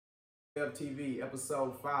FTV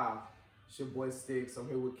episode 5. It's your boy Stixx. I'm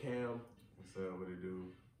here with Cam. What's up? What it do?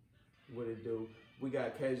 What it do? We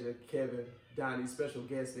got Kevin, Donnie, special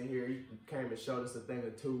guest in here. He came and showed us a thing or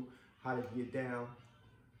two, how to get down,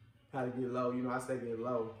 how to get low. You know, I stay getting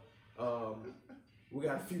low. We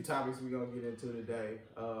got a few topics we're going to get into today.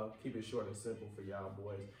 Keep it short and simple for y'all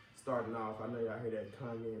boys. Starting off, I know y'all hear that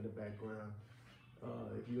Kanye in the background.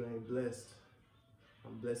 If you ain't blessed,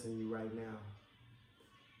 I'm blessing you right now.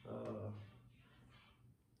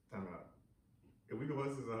 Time out. If we can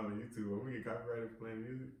post this on YouTube, are we get copyrighted for playing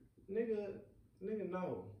music? Nigga,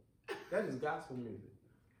 no. That is gospel music.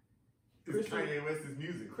 It's Kanye West's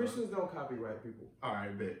music. Christians don't copyright people. All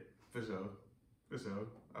right, bet. For sure.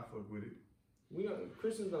 I fuck with it.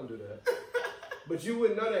 Christians don't do that. But you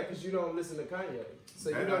wouldn't know that because you don't listen to Kanye. So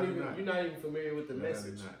you're not even familiar with the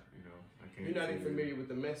message. I can't. You're not even familiar with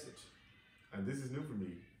the message. This is new for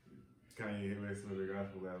me. Kanye West with a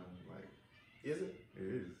gospel album, Is it? It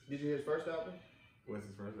is. Did you hear his first album? What's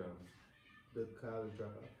his first album? The College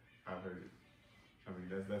Dropout. I've heard it. I mean,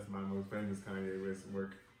 that's my most famous Kanye West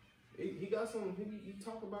work. He got some. He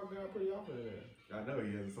talk about God pretty often in there. I know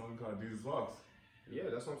he has a song called Jesus Walks. Yeah,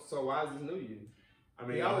 that's what. So why is this new to you? I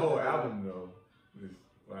mean, the whole album though is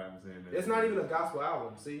why I'm saying that. It's not even a gospel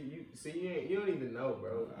album. You don't even know,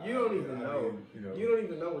 bro. You don't even know. You don't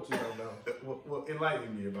even know what you don't know. Well,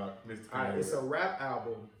 enlighten me about Mr. Kanye. Alright, it's a rap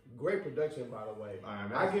album. Great production, by the way.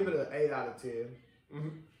 I give it an 8 out of 10. Mm-hmm.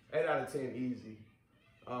 8 out of 10 easy.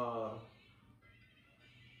 I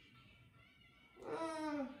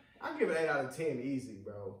give it 8 out of 10 easy,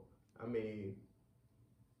 bro. I mean,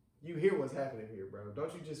 you hear what's happening here, bro.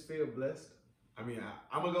 Don't you just feel blessed? I mean,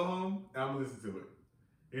 I'm gonna go home and I'm gonna listen to it.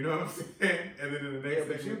 You know what I'm saying? And then in the next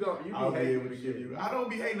segment, I'll be able to give you. I don't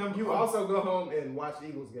be hating on you. You also go home and watch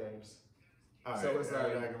Eagles games. All right, so it's like,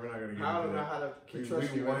 we're not gonna get I don't into know that. how to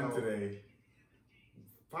trust you. We won today.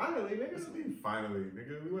 Finally, nigga. What you mean finally,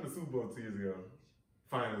 nigga? We won the Super Bowl 2 years ago.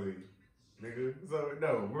 Finally, nigga. So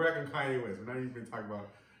no, we're back on Kanye West. We're not even talking about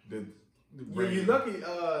the you lucky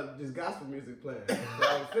this gospel music playing. So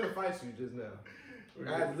I was finna fight you just now.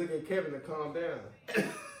 I had to look at Kevin to calm down.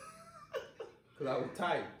 Cause I was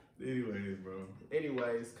tight. Anyways, bro.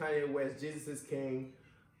 Kanye West, Jesus is King.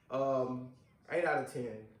 8 out of 10,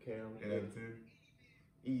 Cam. 8 out of 10?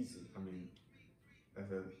 Easy. I mean,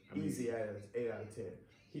 easy as 8 out of 10.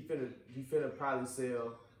 He finna probably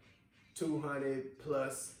sell 200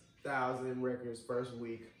 plus thousand records first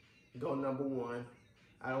week. Go #1.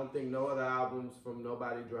 I don't think no other albums from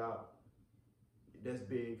nobody drop. That's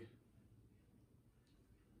big.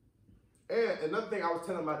 And another thing I was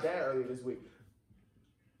telling my dad earlier this week,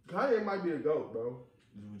 Kanye might be the GOAT, bro.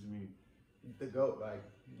 What you mean? The GOAT, like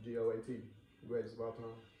GOAT, greatest of all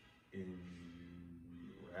time. In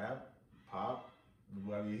rap, pop,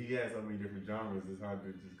 I mean, he has so many different genres. It's hard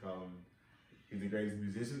to just call him. He's the greatest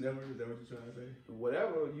musician ever. Is that what you're trying to say?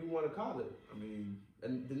 Whatever you want to call it. I mean,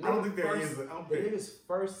 and I don't think there is. The nigga's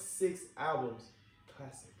first 6 albums,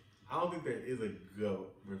 classic. I don't think there is a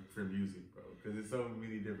GOAT for music, bro, because there's so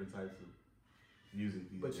many different types of music.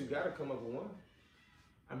 But you gotta come up with one.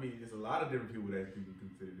 I mean, there's a lot of different people that people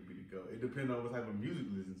consider to be the GOAT. It depends on what type of music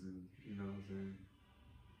you listen to. You know what I'm saying?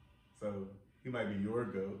 So he might be your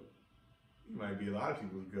GOAT. He might be a lot of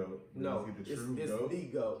people's GOAT. No, it's the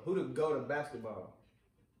GOAT. Who the GOAT of basketball?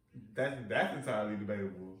 That's entirely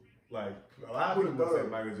debatable. Like, a lot of people say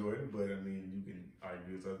Michael Jordan, but I mean, you can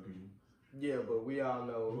argue with other people. Yeah, but we all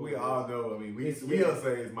know. I mean, we'll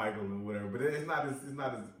say it's Michael and whatever, but it's not as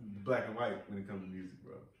black and white when it comes to music,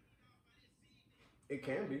 bro. It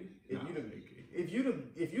can be. If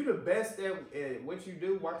you the best at what you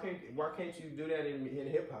do, why can't you do that in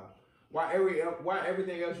hip hop? Why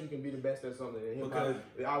everything else you can be the best at something in hip hop?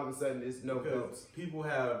 All of a sudden it's no goats. People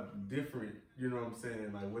have different, you know what I'm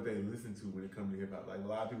saying, like what they listen to when it comes to hip hop. Like a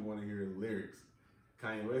lot of people want to hear the lyrics.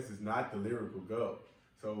 Kanye West is not the lyrical GOAT,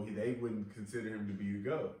 so they wouldn't consider him to be the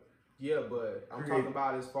GOAT. Yeah, but I'm talking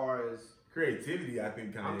about as far as creativity. I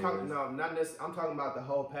think Kanye. I'm talking about the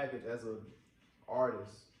whole package as an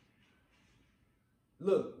artist.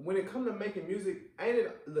 Look, when it comes to making music,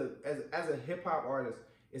 as a hip hop artist,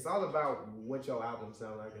 it's all about what your album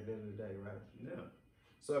sound like at the end of the day, right? Yeah.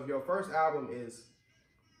 So if your first album is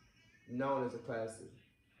known as a classic,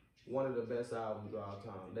 one of the best albums of all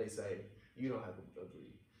time, they say you don't have to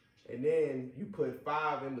agree. And then you put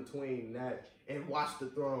 5 in between that and Watch the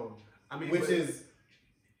Throne. I mean,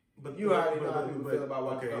 but you already know how people feel about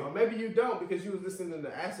Watch the Throne. Or maybe you don't because you was listening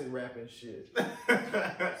to acid rap and shit. But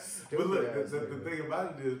look, the thing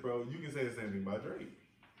about it is, bro, you can say the same thing about Drake.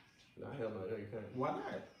 Nah, hell no, you can't. Why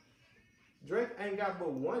not? Drake ain't got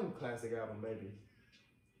but one classic album, maybe.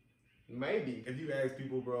 Maybe. If you ask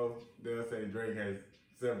people, bro, they'll say Drake has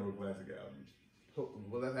several classic albums.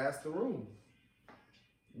 Well, let's ask the room.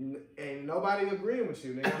 Ain't nobody agreeing with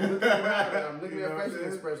you, nigga. I'm looking around and I'm looking You know at what I'm facial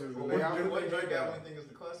saying? expressions. Well, And they all what think Drake they album got- you think is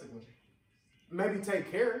the classic one? Maybe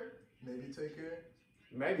Take Care. Maybe Take Care.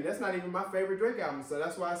 Maybe that's not even my favorite Drake album, so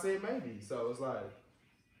that's why I said maybe. So it's like,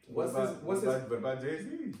 What about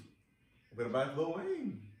Jay-Z? What about Lil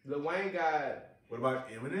Wayne? Lil Wayne got. What about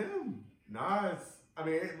Eminem? Nas? I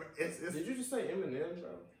mean, it's Did you just say Eminem,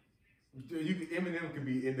 bro? Eminem could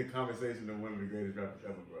be in the conversation of one of the greatest rappers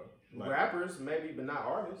ever, bro. Like, Rappers, maybe, but not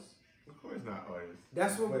artists. of course not artists.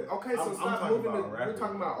 That's what. But Okay, so I'm stop talking moving. about We're rappers.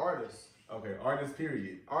 talking about artists. Okay, artists,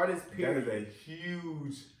 period. Artists, period. That is a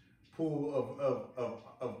huge pool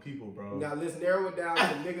of people, bro. Now let's narrow it down to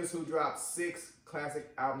niggas who dropped 6 classic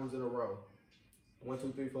albums in a row. 1,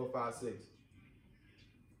 2, 3, 4, 5, 6.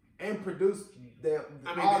 And produced them.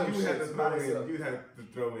 I all mean, them you have to shits by themselves.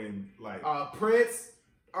 throw in like Prince,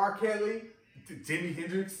 R. Kelly, Jimi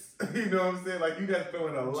Hendrix. You know what I'm saying? Like you got to throw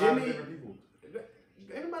in a lot of different people.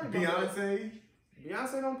 Anybody?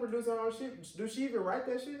 Beyonce don't produce her own shit. Do she even write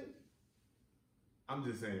that shit? I'm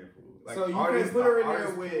just saying, fool. Like, So you can put her in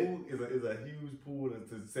there with. is a huge pool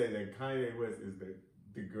to say that Kanye West is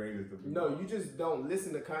the greatest of them. No, you just don't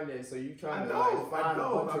listen to Kanye, so you trying to I like know, find a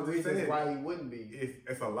bunch I'm of just reasons saying. why he wouldn't be.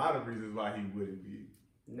 It's a lot of reasons why he wouldn't be.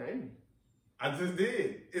 Name. I just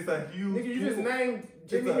did. It's a huge. Nigga, you pool. just named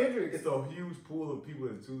Jimi Hendrix. It's a huge pool of people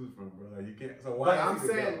to choose from, bro. Like you can't. So why? But is I'm he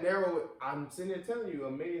the saying GOAT? narrow it. I'm sitting there telling you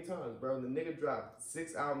a million times, bro. The nigga dropped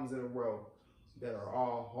 6 albums in a row that are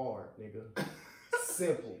all hard, nigga.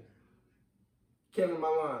 Simple. Kevin, my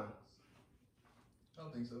line. I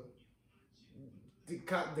don't think so. The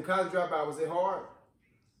College Dropout, was it hard?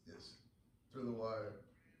 Yes. Through the Wire.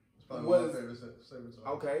 It's probably Was- one of my favorite songs.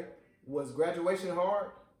 Okay. Was Graduation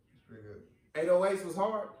hard? It's pretty good. 808s was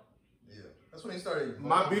hard. Yeah. That's when he started.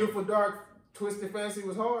 My Beautiful Dark Twisted Fancy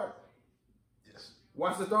was hard. Yes.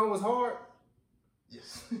 Watch the Throne was hard.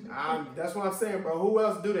 Yes. That's what I'm saying, bro. Who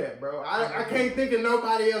else do that, bro? I can't think of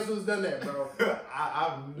nobody else who's done that, bro.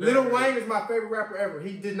 I've Lil never- Wayne is my favorite rapper ever.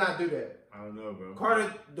 He did not do that. I don't know, bro.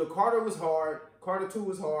 Carter was hard. Carter 2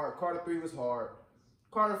 was hard. Carter 3 was hard.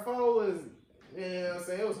 Carter 4 was, you know what I'm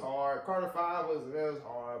saying, it was hard. Carter 5 was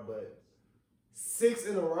hard, but 6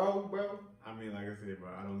 in a row, bro. I mean, like I said, bro,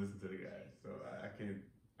 I don't listen to the guys, so I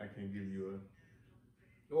can't give you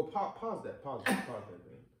a. Well, pause that, man.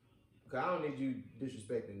 Cause I don't need you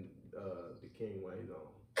disrespecting the king when he's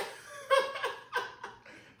on.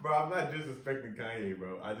 Bro, I'm not disrespecting Kanye,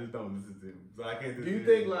 bro. I just don't listen to him, so I can't. Do you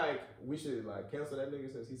think like we should like cancel that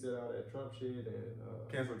nigga since he said all that Trump shit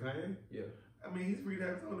and cancel Kanye? Yeah. I mean, he's free to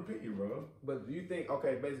have his own opinion, bro. But do you think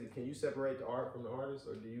basically can you separate the art from the artist,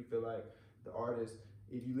 or do you feel like the artist,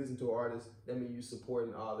 if you listen to an artist, that means you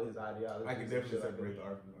supporting all of his ideologies? I can definitely and shit like separate that? the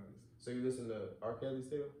art from the artist. So you listen to R. Kelly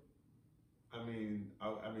still? I mean,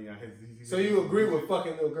 So you agree with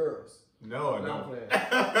fucking little girls? No, I No, I'm don't.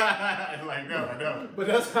 playing. Like, no, I don't. But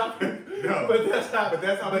that's how. No. But that's how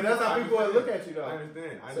people understand. look at you though. I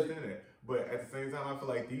understand that. But at the same time, I feel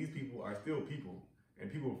like these people are still people,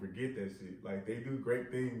 and people forget that shit. Like they do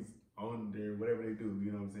great things on their whatever they do,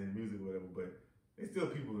 you know what I'm saying, music, or whatever. But they still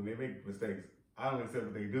people, and they make mistakes. I don't accept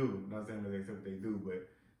what they do. I'm not saying that they accept what they do, but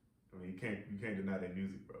I mean, you can't deny their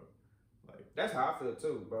music, bro. Like That's how I feel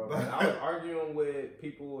too, bro. Like, I was arguing with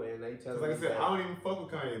people, and they tell me. like I said, I don't even fuck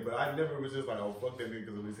with Kanye, but I never was just like, oh fuck that nigga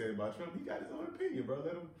because of what he said about Trump. He got his own opinion, bro.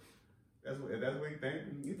 Let him. That's what he think.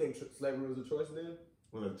 You think slavery was a choice then?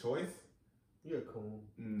 Was a choice? You're cool.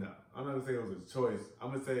 No, I'm not gonna say it was a choice.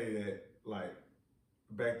 I'm gonna say that like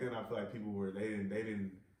back then, I feel like people were they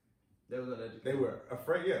didn't. They was uneducated. They were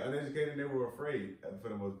afraid, yeah, uneducated. They were afraid for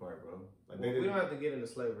the most part, bro. Like Well, we don't have to get into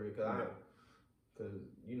slavery because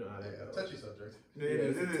you know how that Yeah, goes. touchy subject. Yeah, Yeah, it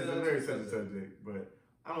is it's a a very touchy touchy subject, but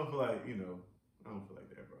I don't feel like I don't feel like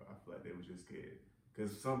that, bro. I feel like they were just scared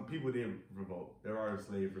because some people didn't revolt. There are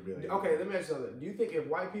slave rebellions. Okay, let me ask you something. Do you think if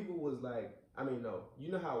white people was like, I mean, no,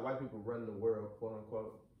 you know how white people run the world, quote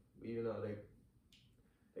unquote, even though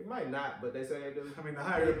they might not, but they say they do. I mean, the They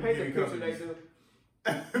higher paint the you picture they become,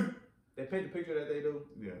 do. They paint the picture that they do.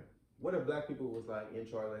 yeah. What if black people was like in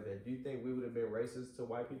charge like that? Do you think we would have been racist to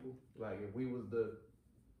white people? Like if we was the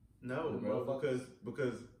No, The bro, motherfuckers.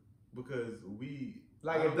 because we.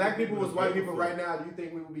 like I if don't black think we people would was white give a people fuck. right now, do you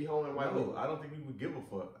think we would be holding white No, people? I don't think we would give a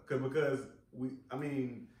fuck because we. I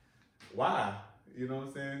mean, why? You know what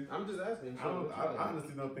I'm saying? I'm just asking. I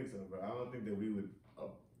honestly don't think so, bro. I don't think that we would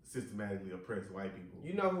systematically oppress white people.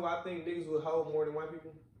 You know who I think niggas would hold more than white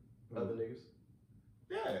people? Who? Other niggas.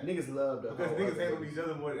 Yeah. Niggas love to Because hold niggas other hate on niggas. each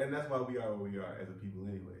other more, and that's why we are where we are as a people,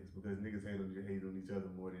 anyways. Because niggas hate on each other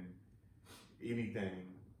more than anything.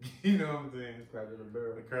 You know what I'm saying? Crabs in a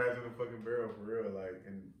barrel. The crabs in the fucking barrel for real, like,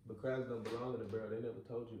 and But crabs don't belong in a barrel. They never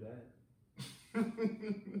told you that.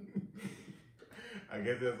 I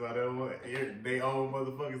guess that's why they own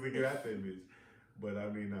motherfuckers to get out that bitch. But I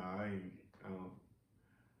mean, nah, I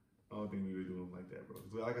don't think we were doing like that, bro.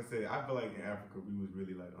 So like I said, I feel like in Africa we was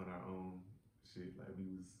really like on our own shit. Like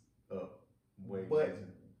we was up way. But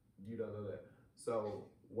you don't know that. So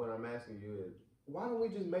what I'm asking you is, why don't we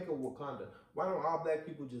just make a Wakanda? Why don't all black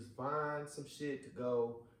people just find some shit to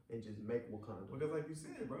go and just make Wakanda? Because like you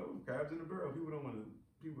said, bro, crabs in the barrel. People don't want to.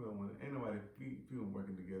 Ain't nobody. People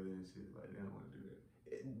working together and shit. Like they don't want to do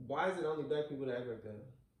that. Why is it only black people that act like that?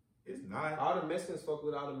 It's not. All the Mexicans fuck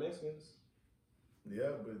with all the Mexicans.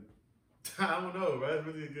 Yeah, but I don't know, bro. That's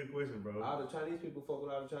really a good question, bro. All the Chinese people fuck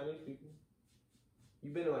with all the Chinese people.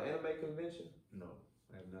 You been to an anime convention? No,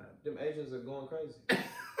 I have not. Them Asians are going crazy.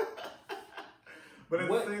 But at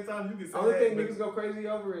the same time, you can say only that. Thing niggas go crazy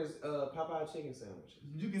over is Popeye chicken sandwiches.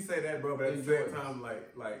 You can say that, bro. But at the same time,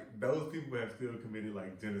 like those people have still committed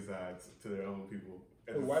like genocides to their own people.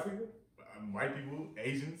 White people? White people,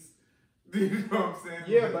 Asians. You know what I'm saying?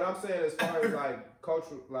 Yeah, but I'm saying as far as like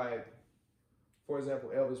cultural, like for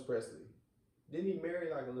example, Elvis Presley. Didn't he marry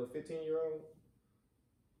like a little 15-year-old?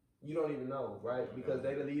 You don't even know, right? Because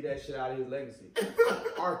they leave that shit out of his legacy.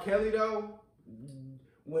 R. Kelly though,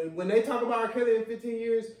 when they talk about R. Kelly in 15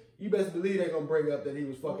 years, you best believe they're gonna bring up that he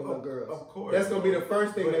was fucking little girls. Of course. That's gonna be the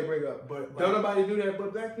first thing they bring up. But don't nobody do that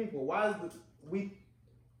but black people. Why is we?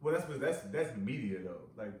 Well, that's media though.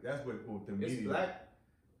 Like that's what the media. It's black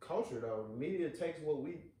culture though. Media takes what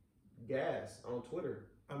we gas on Twitter.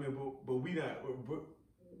 I mean, but we not. But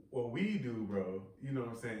what we do, bro. You know what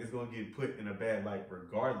I'm saying? It's gonna get put in a bad light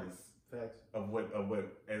regardless. Facts. Of what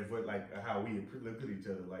like how we look at each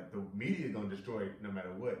other. Like the media gonna destroy it no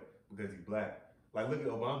matter what because he's black. Like look at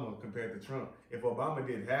Obama compared to Trump. If Obama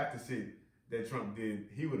did half the shit that Trump did,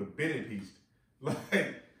 he would have been impeached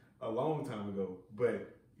like a long time ago.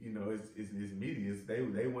 But you know, it's media.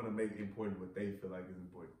 They want to make important what they feel like is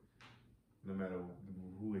important, no matter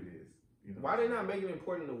who it is. You know. Why they not making it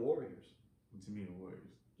important the Warriors? What you mean the Warriors?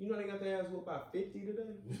 You know they got their ass whooped by 50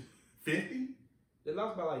 today. 50? They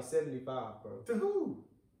lost by like 75, bro. To who?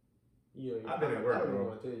 Yeah, I've been at work, I don't bro. even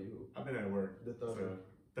want to tell you who. I've been at work. The Thunder.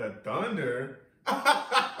 So, the Thunder?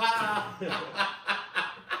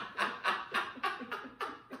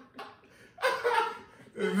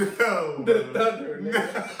 No. The Thunder,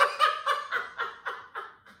 nigga.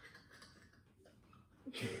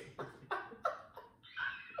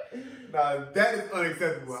 Nah, that is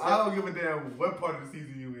unacceptable. I don't give a damn what part of the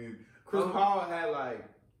season you in. Chris Paul had like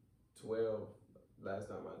 12 last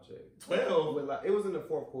time I checked. 12? It was in the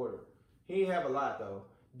fourth quarter. He didn't have a lot though.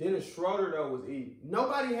 Dennis Schroeder though was eating.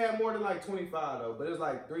 Nobody had more than like 25 though, but it was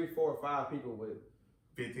like 3, 4, 5 people with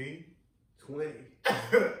 15? 20.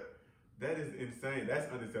 That is insane.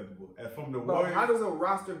 That's unacceptable. And from the Bro, Warriors, how does a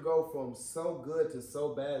roster go from so good to so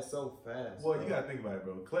bad so fast? Well, you gotta think about it,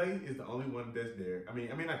 bro. Clay is the only one that's there. I mean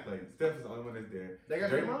not Clay. Steph is the only one that's there. They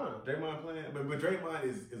got Draymond. Draymond playing, but Draymond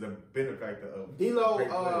is a benefactor of D'Lo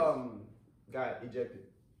got ejected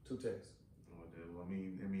 2 texts. Oh, dude.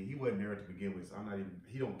 I mean, he wasn't there to begin with, so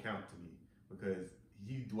he don't count to me because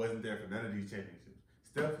he wasn't there for none of these championships.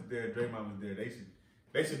 Steph was there, Draymond was there.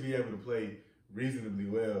 They should be able to play reasonably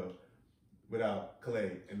well without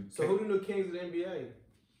Clay. And so who the new kings of the NBA?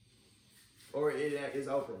 Or it is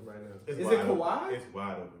open right now? Is it Kawhi? Kawhi? It's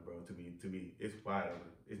wide open, bro. To me, it's wide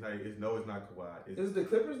open. It's not Kawhi. Is it the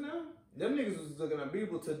Clippers now? Them niggas was looking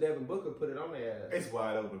unbeatable till Devin Booker put it on their ass. It's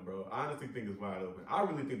wide open, bro. I honestly think it's wide open. I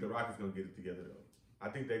really think the Rockets gonna get it together though. I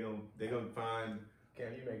think they gonna find.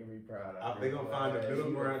 Cam, you making me proud. They're gonna find the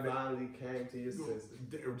middle ground. Finally came to your senses.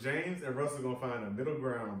 James and Russell gonna find a middle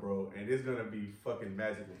ground, bro, and it's gonna be fucking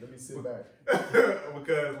magical. Let me sit back.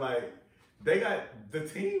 Because like they got the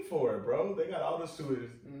team for it, bro. They got all the shooters.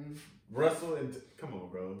 Mm-hmm. Russell and come on,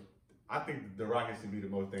 bro. I think the Rockets should be the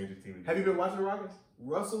most dangerous team. Have you been watching the Rockets?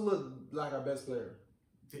 Russell looked like our best player.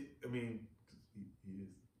 I mean, he is.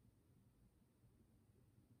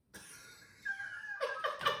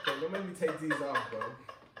 Okay, don't make me take these off, bro.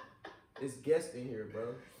 It's guest in here,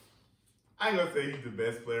 bro. I ain't gonna say he's the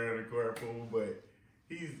best player in the court pool, but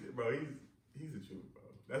he's the truth, bro.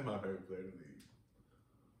 That's my favorite player in the league.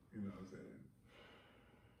 You know what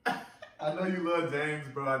I'm saying? I know you love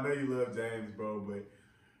James, bro. But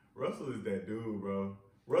Russell is that dude, bro.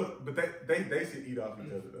 But they should eat off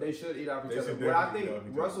each other, though. They should eat off each other. What I think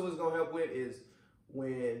Russell is going to help with is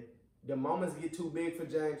when the moments get too big for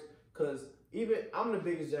James, because even I'm the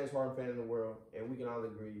biggest James Harden fan in the world, and we can all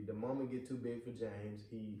agree the moment get too big for James,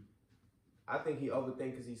 I think he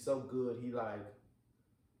overthinks because he's so good. He like,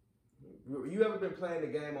 you ever been playing the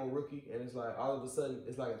game on rookie and it's like all of a sudden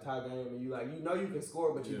it's like a tie game and you like you know you can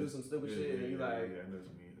score but you do some stupid shit and you like, I know what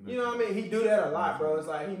you mean. you know what I mean? He do that a lot, bro. It's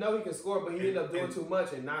like he know he can score but he end up doing too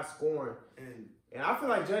much and not scoring. And I feel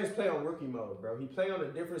like James play on rookie mode, bro. He play on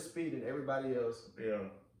a different speed than everybody else. Yeah,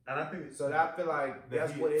 and I think so. I feel like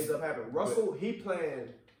that's what ends up happening. Russell, he playing.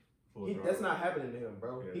 That's not happening to him,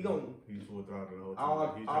 bro. Yeah, he gonna he's full throttle the whole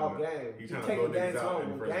time. all game. He's taking games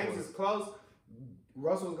home. When games is close,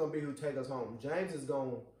 Russell's gonna be who take us home. James is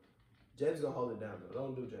gonna hold it down though.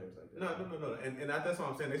 Don't do James like that. No. And that's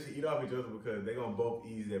what I'm saying. They should eat off each other because they're gonna both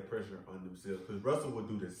ease that pressure on themselves. Because Russell would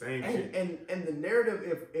do the same shit. And the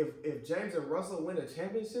narrative, if James and Russell win a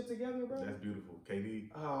championship together, bro. That's beautiful. KD.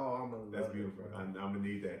 Oh, I'm gonna love That's beautiful. It, I'm gonna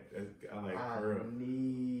need that. I'm like, I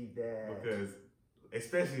need that because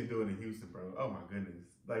especially doing it in Houston, bro. Oh my goodness,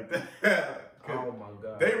 like that. Oh my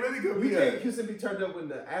god. They really could be. You think Houston be turned up when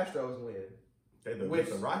the Astros win?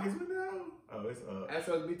 The Rockets win now? Oh, it's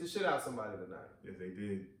Astros beat the shit out of somebody tonight. Yes, they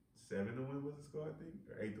did. 7-1 was the score, I think,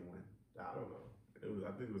 or 8-1. I don't know.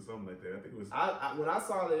 I think it was something like that. I think it was. When I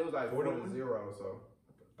saw it, it was like 4-0. So.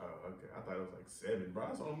 Oh, okay. I thought it was like 7, bro.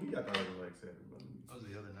 That's on me. I thought it was like 7, bro. That was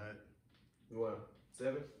the other night. What?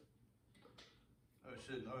 7? Oh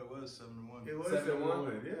shit! No, it was 7-1. It was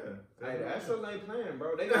 7-1. Yeah. Hey, the Astros ain't playing,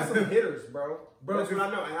 bro. They got some hitters, bro. That's what I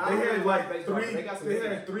know. And they had like they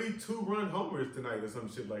had 3 2-run homers tonight or some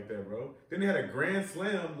shit like that, bro. Then they had a grand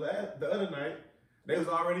slam the other night. They was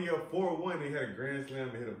already up 4-1. They had a grand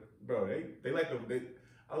slam to hit a bro. They like the.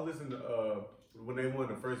 I was listening to when they won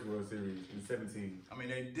the first World Series in 17. I mean,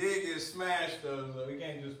 they did get smashed though, so we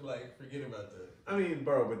can't just like forget about that. I mean,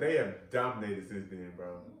 bro, but they have dominated since then,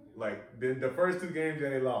 bro. Like the first 2 games that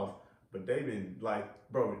they lost, but they've been like,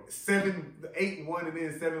 bro, 8-1 and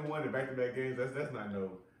then 7-1 in back-to-back games. That's not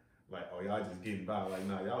no, like, oh y'all just getting by. Like,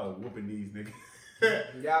 nah, y'all are whooping these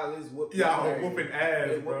niggas. Y'all at least whooping. Y'all are whooping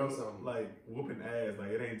ass, bro. Something. Like whooping ass. Like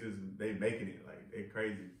it ain't just they making it. Like they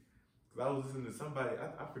crazy. Cause I was listening to somebody.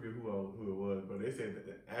 I forget who it was, but they said that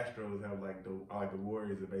the Astros have like the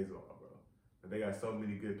Warriors of baseball, bro. They got so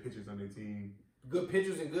many good pitchers on their team. Good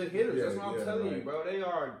pitchers and good hitters. Yeah, That's what I'm telling you, bro.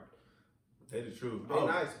 They the truth. They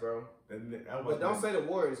nice, bro. But don't say the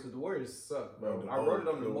Warriors, because the Warriors suck, bro. I wrote it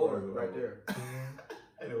on the board right there.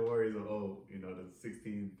 And the Warriors are old, the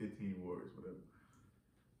 16, 15 Warriors, whatever.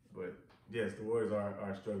 But yes, the Warriors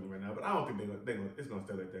are struggling right now. But I don't think it's gonna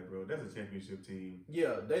stay like that, bro. That's a championship team.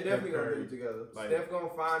 Yeah, they definitely gonna get it together. Steph gonna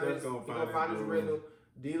find his rhythm.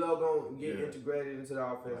 D-Lo gonna get integrated into the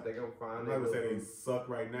offense. They gonna find. I'm not gonna say they suck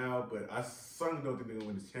right now, but I certainly don't think they're gonna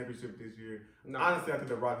win this championship this year. No. Honestly, I think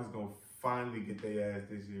the Rockets gonna finally get their ass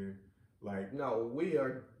this year. Like, no, we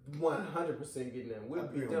are 100% getting them. We'll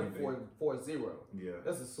beat them 4-0. Yeah,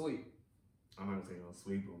 that's a sweep. I'm not saying gonna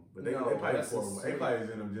sweep them, but they probably 4-1. They probably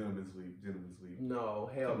gentleman sweep. No,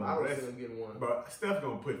 hell no. I don't see them getting one. But Steph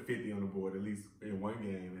gonna put 50 on the board at least in one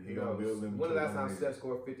game, and he gonna build them. When the last time Steph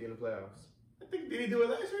scored 50 in the playoffs? Did he do it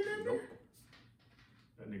last year? Nope.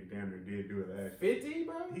 That nigga damn near did do it last year. 50,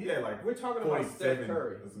 bro? He had like we're talking about Steph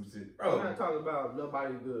Curry or some shit. Bro. We're not talking about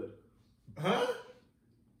nobody good. Huh?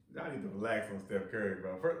 Y'all need to relax on Steph Curry,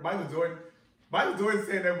 bro. Michael Jordan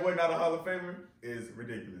saying that boy not a Hall of Famer is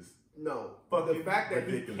ridiculous. No. The fact that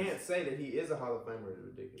he can't say that he is a Hall of Famer is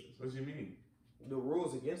ridiculous. What you mean? The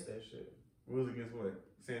rules against that shit. Rules against what?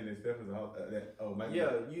 Saying that Steph is a Hall Michael.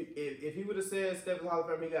 Yeah, if he would have said Steph is a Hall of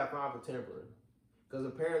Famer, he got fined for tampering. Because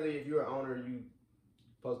apparently if you're an owner, you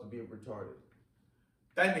supposed to be retarded.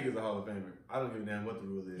 That nigga's a Hall of Famer. I don't give a damn what the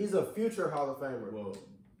rule is. He's a future Hall of Famer. Well,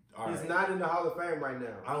 he's not in the Hall of Fame right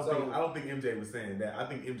now. I don't think MJ was saying that. I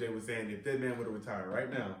think MJ was saying if that man would have retired right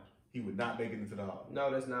now, he would not make it into the Hall. No,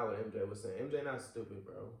 that's not what MJ was saying. MJ not stupid,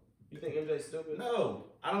 bro. You think MJ's stupid? No,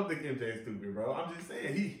 I don't think MJ's stupid, bro. I'm just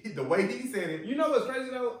saying he the way he said it. You know what's crazy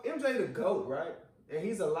though? MJ the GOAT, right? And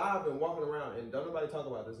he's alive and walking around, and don't nobody talk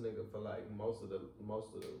about this nigga for like most of the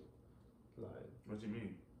like. What you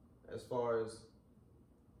mean? As far as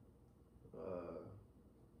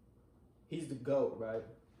he's the GOAT, right?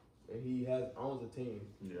 And he owns a team.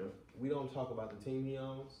 Yeah. We don't talk about the team he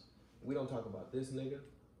owns. We don't talk about this nigga.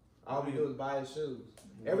 All we do is buy his shoes.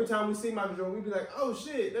 Every time we see Michael Jordan, we be like, "Oh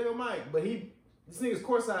shit, there go Mike." But this nigga's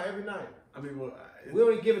courtside every night. I mean, we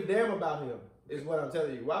don't even give a damn about him. Is what I'm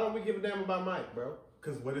telling you. Why don't we give a damn about Mike, bro?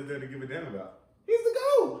 Because what is there to give a damn about? He's the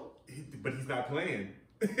GOAT. But he's not playing.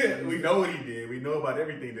 We know what he did. We know about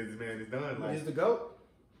everything that this man has done. Like, he's the GOAT.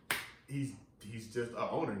 He's just an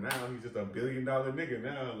owner now. He's just $1 billion nigga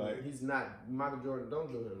now. Like, he's not Michael Jordan.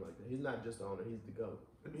 Don't do him like that. He's not just an owner. He's the GOAT.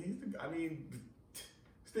 I mean,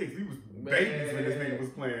 Stixx, we was babies when this nigga was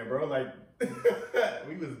playing, bro. Like,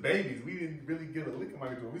 we was babies. We didn't really give a lick of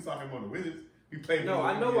Michael Jordan. We saw him on the Wizards. We played. No,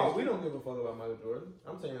 I know why we don't give a fuck about Michael Jordan.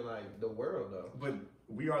 I'm saying like the world though. But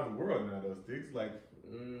we are the world now, though, Stixx. Like,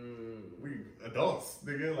 we adults,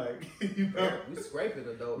 nigga. Like, you know, Yeah, we scraping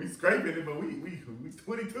adults. we scraping it, but we 22,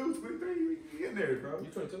 23. We in there, bro. You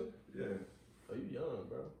 22? Yeah. Oh, you young,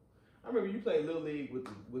 bro. I remember you played Little League with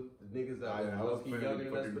the niggas that I was was low-key playing younger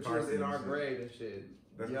than us, fucking but you was in our varsity grade and shit.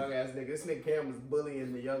 That's Young ass nigga. This nigga Cam was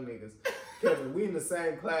bullying the young niggas. Kevin, we in the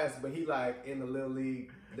same class, but he like in the Little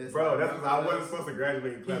League. Bro, that's because I wasn't supposed to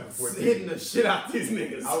graduate in class of 14. Hitting the shit out these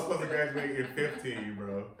niggas. I was supposed to graduate in 15,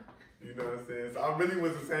 bro. You know what I'm saying? So I really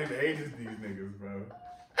was the same age as these niggas, bro.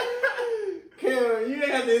 Cam, you didn't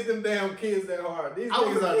have to hit them damn kids that hard. These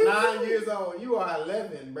niggas are 9 years old. You are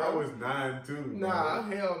 11, bro. I was 9 too. Bro. Nah,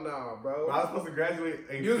 hell no, bro. I was supposed to graduate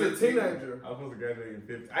in You was a 15. teenager. I was supposed to graduate in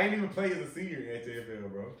 15. I didn't even play as a senior in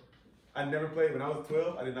HFL, bro. I never played. When I was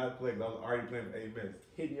 12, I did not play because I was already playing for AMS.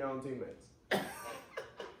 Hitting your own teammates.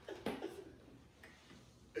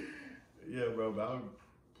 Yeah, bro, but I was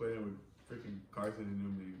playing with freaking Carson and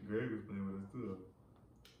them, and Greg was playing with us too.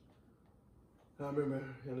 I remember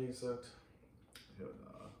y'all niggas sucked. Hell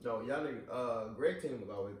nah. No, y'all niggas, Greg team was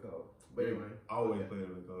always cold. But anyway. Always fuck that. playing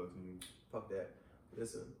with the color team. Fuck that.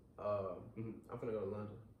 Listen, I'm finna go to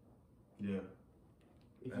London. Yeah.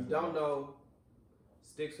 If That's you don't know,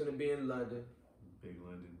 Stixx finna be in London. Big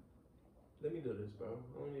London. Let me do this, bro.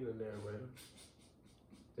 I don't need a narrator.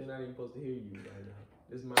 They're not even supposed to hear you right now.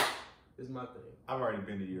 This is my thing. I've already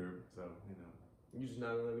been to Europe, so, you know. You just not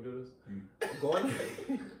gonna let me do this?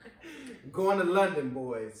 Going to London,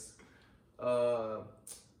 boys. How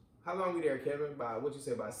long we there, Kevin? By what you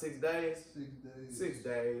say? By 6 days? 6 days. 6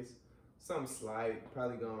 days. Something slight.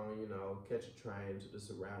 Probably gonna, catch a train to the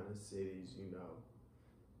surrounding cities.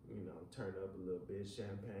 Turn up a little bit,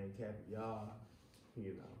 champagne, caviar.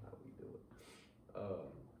 You know how we do it.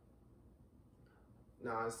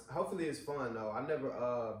 Hopefully it's fun though. I never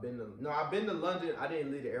been to. No, I've been to London. I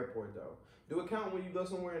didn't leave the airport though. Do it count when you go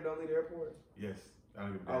somewhere and don't leave the airport? Yes. I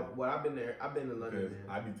don't give a Oh, damn. well, I've been there. I've been to London. Because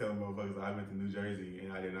Man. I be telling motherfuckers I went to New Jersey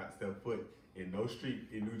and I did not step foot in no street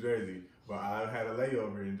in New Jersey, but I had a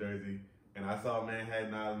layover in Jersey and I saw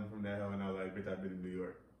Manhattan Island from that hell and I was like, bitch, I've been to New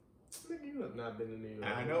York. Nigga, you have not been to New York.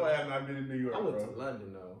 I know I have not been to New York, I went bro. to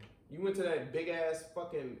London though. You went to that big ass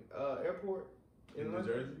fucking airport In New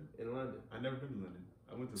London? Jersey? In London. I never been to London.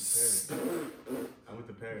 I went to Paris. I went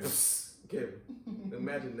to Paris. Kevin,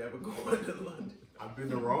 imagine never going to London. I've been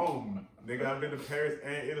to Rome. Nigga, I've been to Paris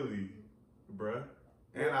and Italy, bruh.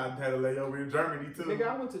 And I had a layover in Germany too. Nigga,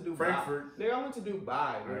 I went to Dubai. Frankfurt. Nigga, I went to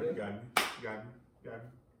Dubai, All right, you nigga. got me. You got me. You got me.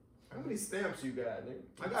 How many stamps you got, nigga?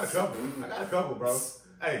 I got a couple, bro.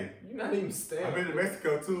 Hey, You're not even stamped. I've been to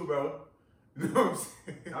Mexico too, bro. You know what I'm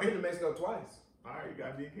saying? I've been to Mexico twice. All right, you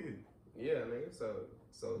got me again. Yeah, nigga. So.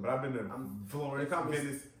 But I've been to Florence,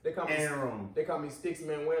 Venice, and Rome. They call me Stixx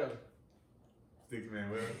Manuel. Stixx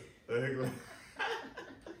Manuel.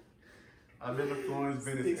 I've been to Florence,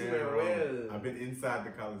 Venice, Stixx and Manuel. Rome. I've been inside the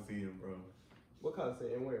Coliseum, bro. What color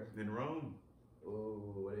say and where? In Rome. Oh,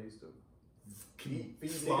 what they used to. Feed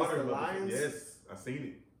these slaughter niggas the motherfuckers. lions? Yes, I seen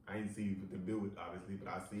it. I ain't seen what to do with obviously,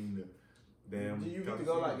 but I seen the damn. Do you get to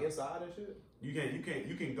go like inside and shit? You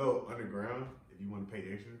can go underground if you want to pay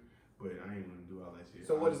extra, but I ain't want to do all that shit.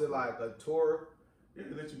 So what is it like, a tour? Yeah,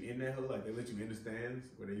 they let you in that hole, like they let you in the stands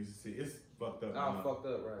where they used to sit. It's fucked up. All now. fucked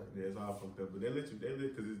up, right? Yeah, it's all fucked up, but they let you get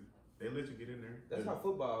in there. That's how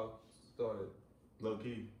football started. Low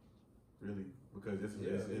key, really, because Yeah.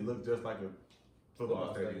 it looked just like a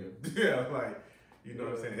football Football stadium. Yeah, like you know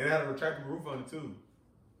what I'm saying. It had a retractable roof on it too.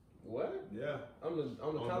 What? Yeah. On the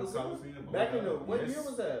Coliseum? Coliseum. Back in the what Yes. year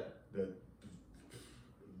was that? The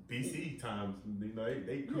BC times, you know,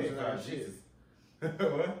 they You ain't crucified learned shit. Jesus.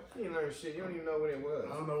 What? You didn't learn shit. You don't even know when it was.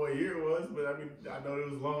 I don't know what year it was, but I mean, I know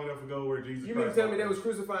it was long enough ago where Jesus. You mean to Christ tell me walked. they was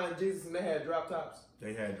crucifying Jesus and they had drop tops?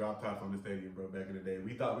 They had drop tops on the stadium, bro, back in the day.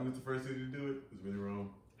 We thought we was the first city to do it. It was really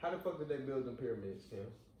wrong. How the fuck did they build them pyramids, Cam?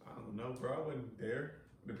 I don't know, bro. I wasn't there.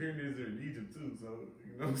 The pyramids are in Egypt too, so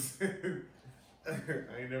you know what I'm saying.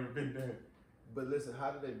 I ain't never been there. But listen,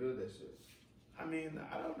 how did they build that shit? I mean,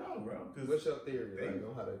 I don't know, bro. What's your theory they- like,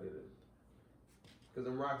 on how they did it? Because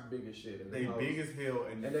them rocks big as shit. And They them big hoes- as hell,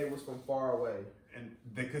 and they was from far away.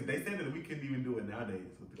 because they said that we couldn't even do it nowadays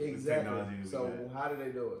with the Exactly. technology. we So got. how did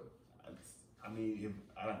they do it? I mean, if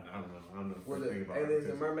I don't know. I don't know. Were what to think the about aliens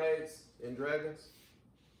and architecture. mermaids and dragons?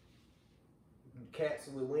 Cats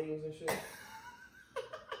with wings and shit?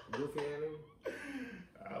 Goofy animal?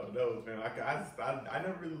 I don't know, man. I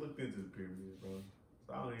never really looked into the pyramids, bro.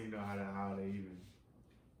 So I don't even know how they even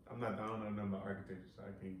I don't know nothing about architecture, so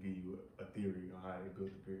I can't give you a theory on how they built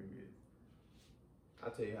the pyramids.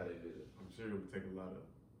 I'll tell you how they did it. I'm sure it would take a lot of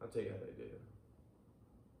I'll tell you how they did it.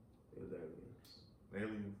 It was aliens.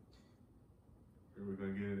 aliens. We're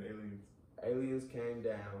gonna get into aliens. Aliens came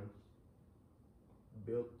down,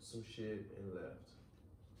 built some shit, and left.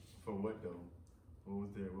 For what though? What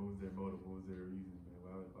was their motive? What was their reason,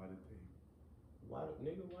 man? Why did they? Why,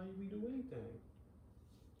 nigga? Why we do anything?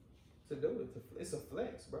 To do it, it's a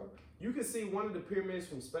flex, bro. You can see one of the pyramids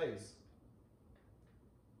from space.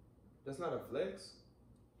 That's not a flex.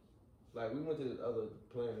 Like, we went to the other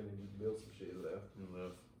planet and just built some shit and left.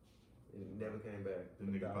 And it never came back. The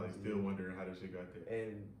niggas probably still wondering how this shit got there.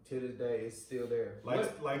 And to this day, it's still there. Like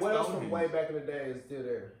what else from Stonehenge. way back in the day is still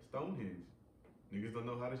there? Stonehenge. Niggas don't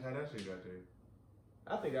know how that shit got there.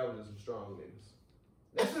 I think that was just some strong niggas.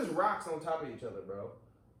 That's just rocks on top of each other, bro.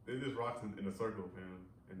 They're just rocks in a circle, fam.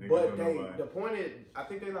 And niggas But don't know why. the point is, I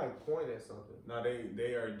think they like point at something. No, they're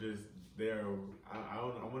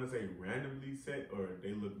I want to say randomly set, or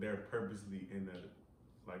they're purposely in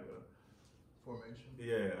a Formation.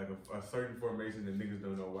 yeah, like a certain formation that niggas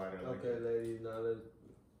don't know why they're like Okay, ladies, now let's.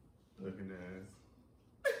 looking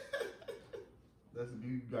ass. That's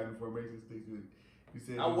you got in formation sticks with. You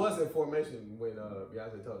said I was in formation when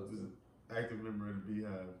Beyonce told us. was an active member of the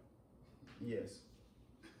Beehive. Yes,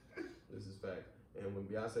 this is fact. And when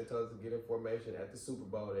Beyonce told us to get in formation at the Super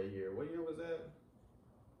Bowl that year, what year was that?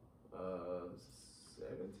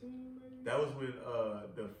 17 maybe? That was when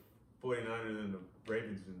the 49ers and the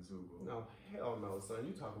Ravens in the Super Bowl. No, hell no, son.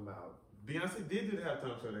 You talking about? Beyonce did do the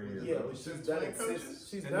halftime show that year. Yeah, bro. but she's done it since.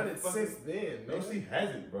 She's done it since then. No, Man. she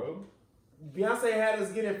hasn't, bro. Beyonce had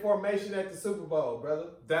us get in formation at the Super Bowl, brother.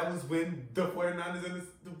 That was when the 49ers and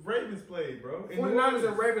the Ravens played, bro. 49ers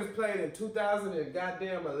and Ravens played in 2000 and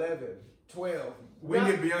goddamn 11, 12. When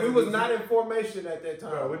did Beyonce We was do not Super- in formation at that time.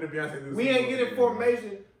 Bro, when did Beyonce do the We Super ain't Bowl getting again,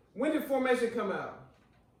 formation. When did formation come out?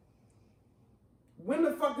 When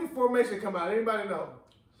the fuck did formation come out? Anybody know?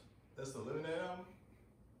 That's the Lemonade album?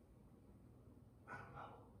 Bro?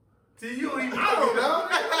 See, you don't even I don't know.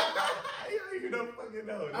 You don't even fucking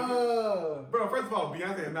know. Nigga. Bro, first of all,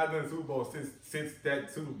 Beyonce has not done a Super Bowl since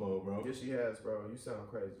that Super Bowl, bro. Yes, she has, bro. You sound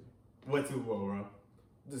crazy. What Super Bowl, bro?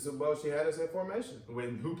 The Super Bowl, she had us in formation.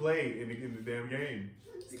 Who played in the damn game?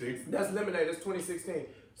 Stixx. That's Lemonade. That's 2016.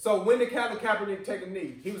 So when did Colin Kaepernick take a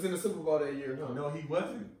knee? He was in the Super Bowl that year, huh? No, he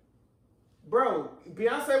wasn't. Bro,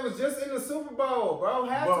 Beyonce was just in the Super Bowl, bro.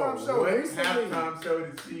 Halftime show What recently. halftime show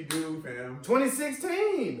did she do, fam?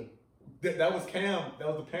 2016. That was Cam. That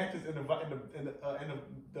was the Panthers and the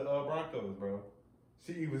Broncos, bro.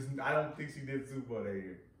 She was. I don't think she did Super Bowl that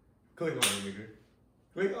year. Click on it, nigga.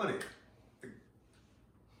 Click on it.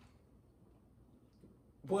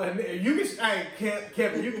 Boy, you can, hey,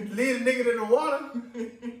 Kevin, you can lead a nigga in the water,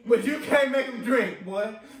 but you can't make him drink,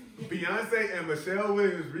 boy. Beyonce and Michelle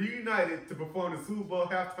Williams reunited to perform the Super Bowl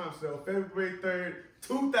halftime show February 3rd,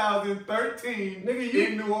 2013 Nigga,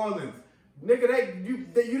 in New Orleans. Nigga, you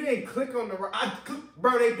didn't click on the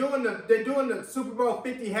bro. They doing the Super Bowl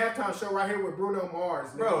 50 halftime show right here with Bruno Mars,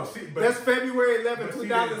 nigga. Bro, that's February 11, but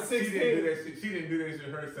 2016. She didn't do that shit. She didn't do that shit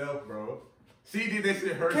herself, bro. She did that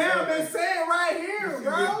shit herself. Cam been saying right here,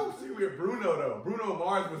 bro. She with Bruno though. Bruno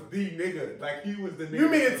Mars was the nigga. Like he was the nigga. You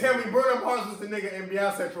mean to tell me Bruno Mars was the nigga and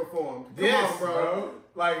Beyonce performed? Yes, Come on, bro.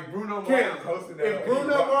 Like Bruno Mars Cam, hosting that. if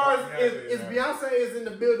Bruno Mars is Beyonce is in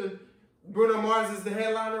the building, Bruno Mars is the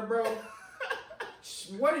headliner, bro.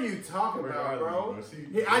 What are you talking about, bro?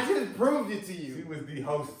 I just proved it to you. She was the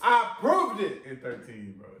host. I proved it. In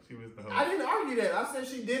 13, bro. She was the host. I didn't argue that. I said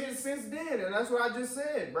she did it since then, and that's what I just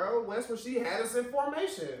said, bro. That's when she had us in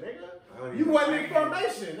formation, nigga. You wasn't in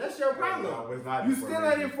formation. That's your problem. I was not you in still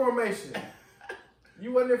ain't in formation.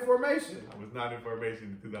 You wasn't in formation. I was not in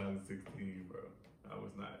formation in 2016, bro. I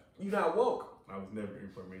was not. You not woke. I was never in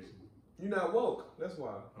formation. You not woke. That's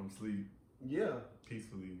why. I'm asleep. Yeah.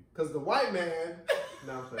 Peacefully. Cause the white man.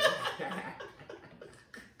 No, I'm saying.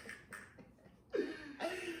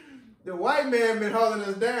 The white man been holding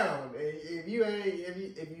us down. If you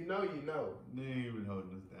know, you know. They ain't been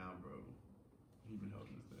holding us down, bro. He been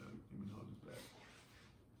holding us down. He been holding us back.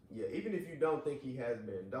 Yeah, even if you don't think he has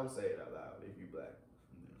been, don't say it out loud if you black.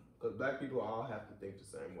 Because black people all have to think the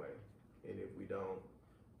same way. And if we don't,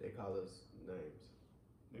 they call us names.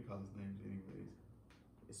 They call us names anyways.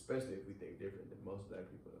 Especially if we think different than most black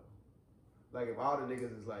people though. Like if all the niggas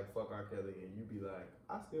is like, fuck R. Kelly, and you be like,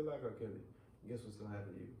 I still like R. Kelly, guess what's gonna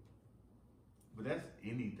happen to you? But that's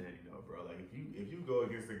anything though, bro. Like if you go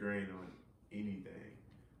against the grain on anything,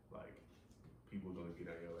 like people gonna get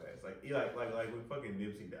on your ass. Like when fucking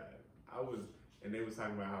Nipsey died, and they was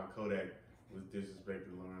talking about how Kodak was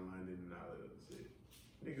disrespecting Lauren London and all that other shit.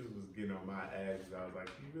 Niggas was getting on my ass because I was like,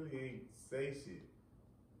 you really ain't say shit.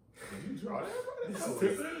 Did you draw that,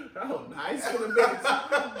 bro? Oh, nice for the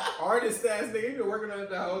bitch. Artist ass nigga, you been working on it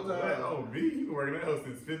the whole time. Well, oh, me? You been working that hoe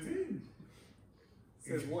since 15.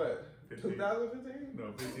 Since what? 15. 2015?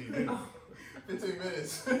 No, 15 minutes. 15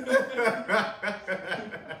 minutes.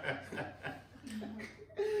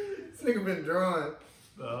 This nigga been drawing.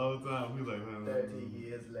 The whole time. We like, man. 30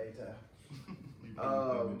 years later. You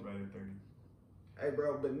probably right at 30. Hey,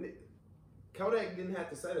 bro, but Kodak didn't have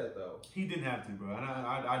to say that, though. He didn't have to, bro. And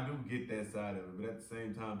I do get that side of it, but at the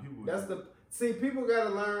same time, people... See, people gotta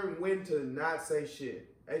learn when to not say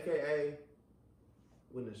shit. AKA,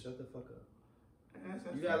 when to shut the fuck up.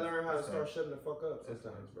 You gotta learn how to start shutting the fuck up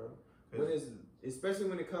sometimes, bro. When it's, especially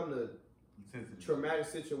when it comes to traumatic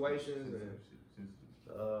situations and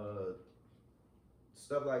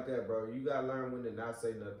stuff like that, bro. You gotta learn when to not say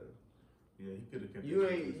nothing. Yeah, he could have kept. You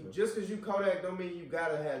ain't just because you Kodak don't mean you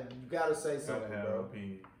gotta say something, have bro. An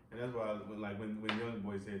opinion. And that's why, when Young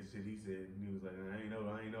Boy said shit, he said, he was like, I ain't know,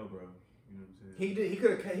 bro. You know what I'm saying? He did. He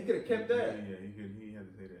could have kept that. Yeah, he had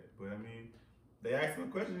to say that. But I mean, they asked him a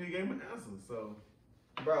question, and he gave him an answer. So,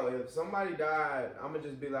 bro, if somebody died, I'ma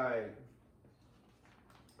just be like,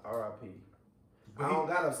 R.I.P. I don't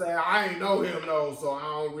gotta say I ain't know him though, so I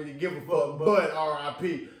don't really give a fuck. But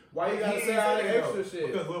R.I.P. Why you gotta say all that extra shit?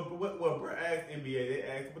 Because what bro asked NBA, they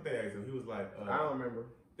asked what they asked him. He was like, I don't remember.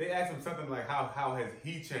 They asked him something like, how has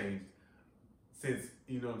he changed since,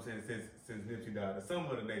 you know what I'm saying, since Nipsey died, or some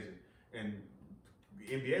other nation. And the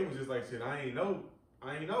NBA was just like, shit, I ain't know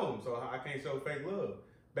him, so I can't show fake love.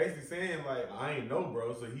 Basically saying like, I ain't know,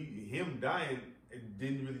 bro. So him dying, it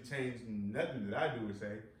didn't really change nothing that I do or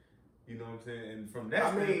say. You know what I'm saying? And from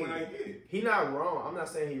that standpoint, I get it. He not wrong. I'm not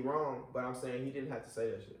saying he wrong, but I'm saying he didn't have to say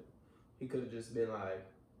that shit. He could have just been like,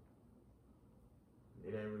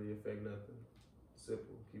 it ain't really affect nothing.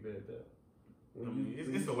 Simple. Keep it at that.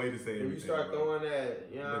 It's a way to say it. When you start throwing that,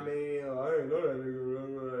 you know what I mean? Oh, I didn't know that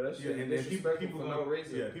nigga. That shit disrespectful for no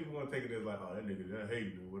reason. Yeah, people gonna take it as like, oh, that nigga, that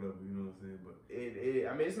hating or whatever. You know what I'm saying? But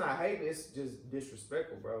I mean, it's not hating. It's just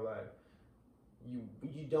disrespectful, bro. Like,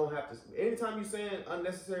 you don't have to. Anytime you saying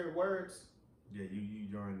unnecessary words. Yeah, you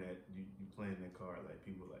drawing that. You playing that card like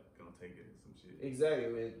people like gonna take it as some shit. Exactly,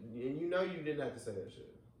 and you know you didn't have to say that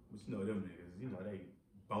shit. But you know them niggas. You know they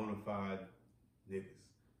bona fide niggas.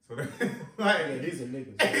 So like, yeah, these are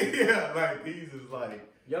niggas. Yeah, like these is like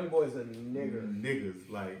Young Boy's a nigger. Niggas,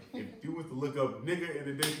 like if you was to look up nigga in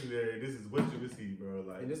the dictionary, this is what you would see, bro.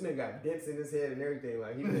 Like, and this nigga got dents in his head and everything.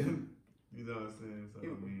 Like he, you know what I'm saying? So I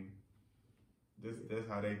mean, that's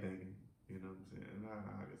how they thinking. You know what I'm saying? And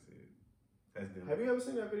I can see it. That's them. Have you ever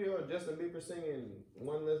seen that video of Justin Bieber singing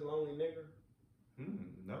 "One Less Lonely Nigger"?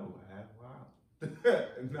 No, I have. Wow.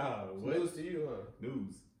 Nah, what? News to you, huh?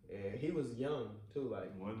 News. And he was young too,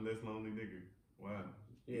 like one less lonely nigga. Wow.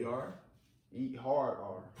 Yeah. ER? Hard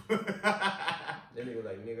R. That nigga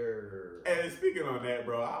like nigger. And speaking on that,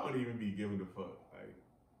 bro, I don't even be giving a fuck like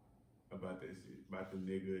about that shit. About the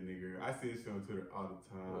nigger. I see this shit on Twitter all the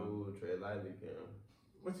time. Oh, tread lightly, Cam.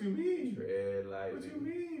 What you mean? Tread lightly. What you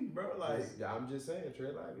mean, bro? Like, I'm just saying,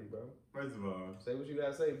 tread lightly, bro. First of all, say what you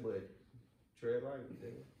gotta say, but tread lightly,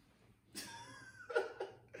 nigga.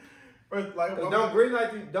 First, like, what you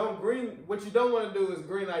don't want to do is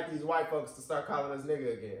green light these white folks to start calling us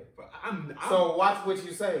nigga again. So watch what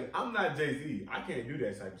you say. I'm not Jay-Z. I can't do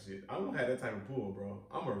that type of shit. I don't have that type of pull, bro.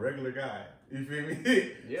 I'm a regular guy. You feel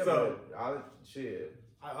me? Yeah, so shit.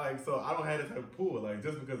 So I don't have that type of pull. Like,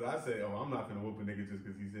 just because I say, oh, I'm not gonna whoop a nigga just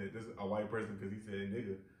because he said this, a white person because he said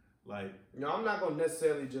nigga. Like, no, I'm not gonna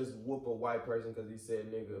necessarily just whoop a white person because he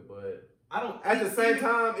said nigga, but I don't. At the same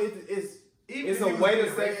time, it's a way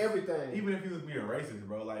to say everything. Even if he was being racist,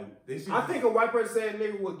 bro, like I think a white person saying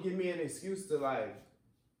nigga would give me an excuse to like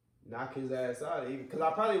knock his ass out, even because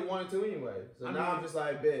I probably wanted to anyway. So now I'm just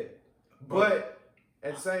like bet. But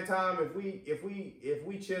at the same time, if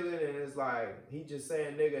we chilling and it's like he just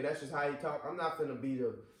saying nigga, that's just how he talk. I'm not finna be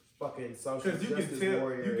the fucking social justice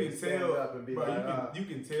warrior. You can tell, up and be bro. like, you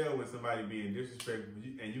can tell when somebody being disrespectful,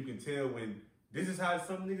 and you can tell when this is how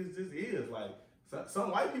some niggas just is like.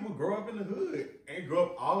 Some white people grow up in the hood and grow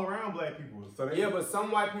up all around black people. So but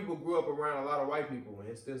some white people grew up around a lot of white people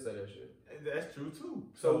and still say that shit. That's true too.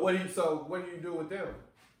 So what do you do with them?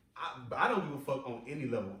 I don't give a fuck on any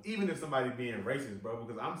level, even if somebody being racist, bro.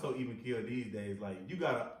 Because I'm so even killed these days. Like you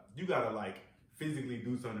gotta like physically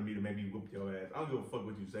do something to me to make me whoop your ass. I don't give a fuck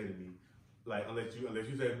what you say to me. Like unless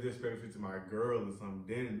you say disrespectful to my girl or something,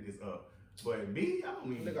 then it's up. But me, I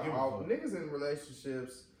don't even give a fuck. Niggas in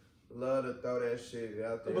relationships love to throw that shit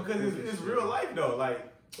out there because it's real life though. Like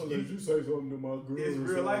Unless you say something to my girl. It's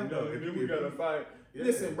real life though. If we gotta fight. Yeah.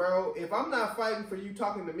 Listen, bro, if I'm not fighting for you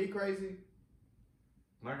talking to me crazy,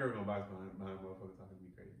 my girl gonna box behind motherfuckers talking to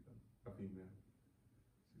me crazy though. A female.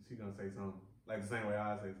 She gonna say something. Like the same way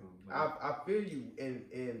I say something. Like, I feel you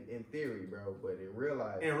in theory, bro, but in real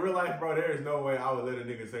life. In real life, bro, there is no way I would let a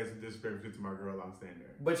nigga say some disrespectful shit to my girl while I'm standing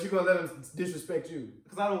there. But you gonna let him disrespect you?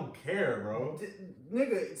 Cause I don't care, bro.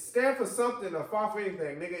 Nigga, stand for something or fall for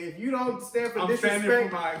anything. Nigga, if you don't stand for I'm disrespect,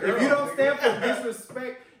 for my girl, if you don't nigga. stand for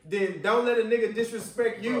disrespect, then don't let a nigga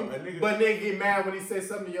disrespect you, bro, nigga, but then get mad when he says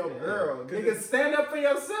something to your girl. Nigga, stand up for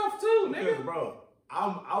yourself too, nigga. Bro,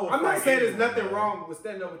 I'm not saying there's nothing wrong with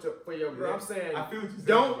standing up for your girl. I'm saying I feel what you're saying,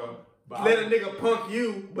 don't bro. let a nigga punk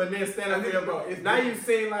you, but then stand up for your girl. Now you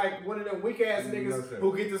seem like one of them weak ass niggas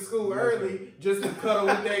who get to school early just to cuddle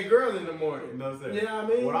with that girl in the morning. No, sir. You know what I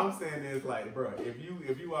mean? What I'm saying is like, bro, if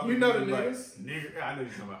you walk you know the like, niggas. Nigger, I know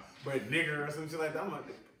you're talking about, but nigger or some shit like that, I'm like,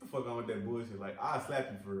 what the fuck on with that bullshit? Like, I'll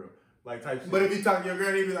slap you for real. Like type shit. But if you talk to your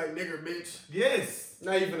girl, he be like, nigga, bitch. Yes.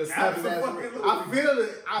 Now you finna slap his ass. Absolutely. I feel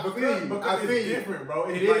it. I feel you. I feel it's you. different, bro.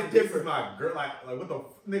 It It's is like, this different. is my girl. Like what the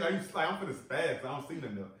nigga? Are you like I'm finna spaz. I don't see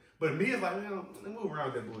nothing else. But me, it's like, man, let me move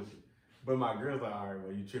around with that bullshit. But my girl's like, all right,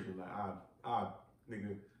 well, you tripping? Like,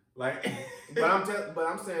 nigga, like. but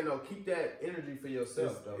I'm saying though, keep that energy for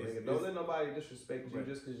yourself though, nigga. Don't let nobody disrespect you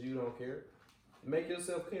just because you don't care. Make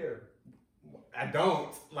yourself care. I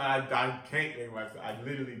don't. Like, I can't make myself. I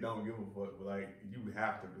literally don't give a fuck. But, like, you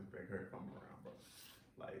have to respect her if I'm around, bro.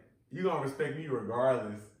 Like, you gonna respect me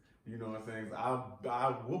regardless. You know what I'm saying? So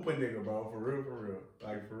I whoop a nigga, bro. For real.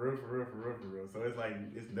 Like, for real. So, it's like,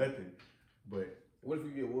 it's nothing. But. What if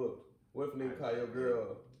you get whooped? What if a nigga call your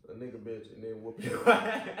girl a nigga bitch and then whoop your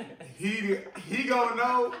ass? He gonna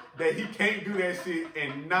know that he can't do that shit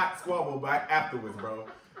and not squabble back afterwards, bro.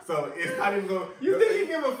 So it's not even going. You think he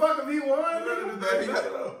give a fuck if he won? No.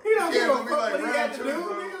 He don't give a fuck like what he had to do. round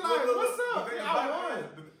two, Nigga, like, what's up? I won.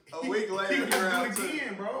 A week later, he he can round do two. it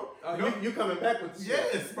again, bro. You coming back with the shit.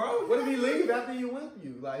 Yes, bro. What if he leave after you went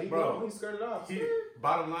you? Like, he skirted off.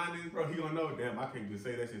 Bottom line is, bro, he gonna know, damn, I can't just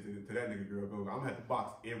say that shit to that nigga girl. I'm gonna have to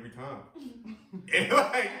box every time. And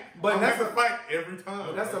like, but I'm that's gonna fight every time.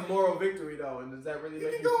 But that's a moral victory though, and does that really you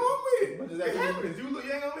make can you go on with it? But does It that really happens. You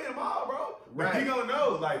ain't gonna win them all, bro. But right. he gonna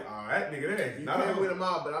know, like, oh, that nigga there. You can't win them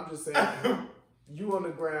all, but I'm just saying, you on the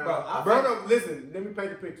ground. Bro, listen, let me paint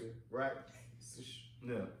the picture, right?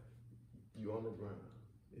 Yeah. You on the ground.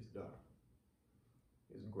 It's dark.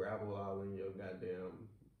 It's gravel all in your goddamn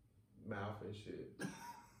mouth and shit.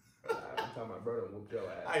 I'm talking about brother whooped your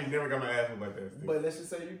ass. I ain't never got my ass whooped like that. Steve. But let's just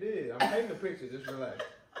say you did. I'm painting the picture. Just relax.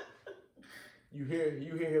 You hear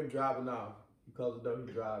him driving off. You close the door.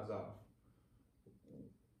 He drives off.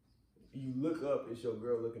 You look up. It's your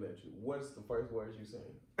girl looking at you. What's the first words you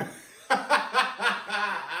saying?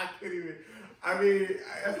 I can't even. I mean,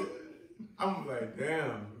 I'm like,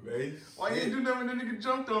 damn, babe. Why you ain't do nothing when the nigga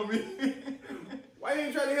jumped on me? Why you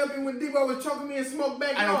ain't trying to help me when Debo was choking me and smoke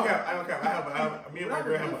back I don't off? care. Me and my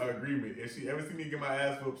girl have an agreement. If she ever see me get my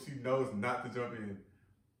ass whooped, she knows not to jump in.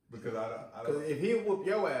 Because I don't. Because if he whoop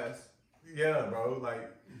your ass. Yeah, bro. Like,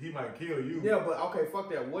 he might kill you. Yeah, but okay, fuck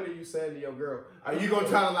that. What are you saying to your girl? Are you gonna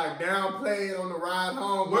try to like downplay it on the ride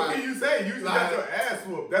home? What like, can you say? You just got your ass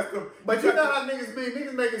whooped. That's the. But you know how niggas be.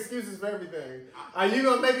 Niggas make excuses for everything. Are you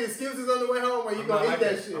gonna make excuses on the way home, or you gonna eat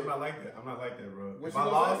that shit? I'm not like that, bro. What if you I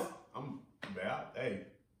gonna lost, say? I'm bad. Hey,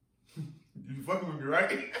 you fucking with me,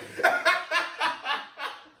 right?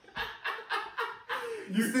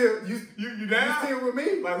 You down? You still with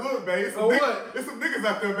me? Like, look, babe. There's some niggas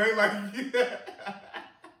out there, babe. Like, yeah.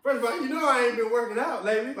 First of all, you know I ain't been working out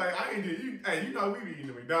lately. Like, I ain't did you. Hey, you know we be eating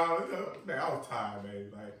the McDonald's. Man, I was tired,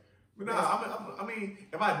 babe. Like, but nah, I mean,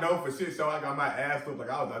 if I know for shit, so I got my ass whooped. Like,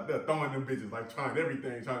 I was out there throwing them bitches, like trying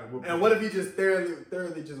everything, trying to whoop. And what if he just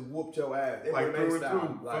thoroughly just whooped your ass? Like through and style.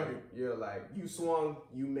 through. Like you're like you swung,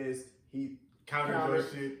 you missed. He countered your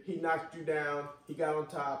shit. He knocked you down. He got on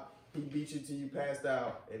top. He beat you till you passed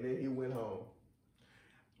out, and then he went home.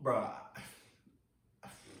 Bro,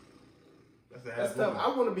 that's tough. I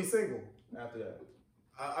want to be single after that.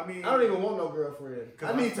 I mean, I don't even want no girlfriend.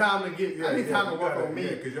 I need time to get. I need time to work on me.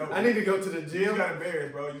 I need to go to the gym. You got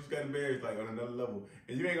embarrassed, bro. You just got embarrassed like on another level,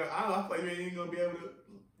 and you ain't gonna. I feel like you ain't gonna be able to.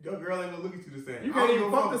 Your girl ain't gonna look at you the same. You can't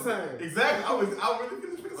even fuck the same. Exactly. I really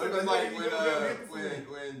feel the same. It's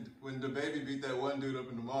like when the baby beat that one dude up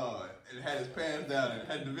in the mall and had his pants down and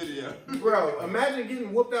had the video. Bro, imagine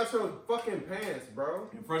getting whooped out your fucking pants, bro.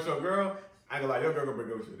 In front of your girl, I ain't gonna lie, your girl gonna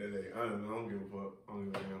break up with you that day. I don't give a fuck. I don't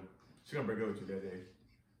give a damn. She gonna break up with you that day.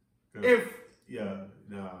 It's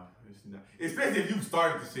not. Especially if you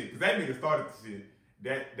started the shit, cause that nigga started the shit.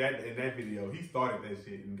 that in that video, he started that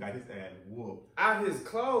shit and got his ass whooped. Out his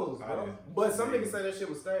clothes, bro. But some niggas say that shit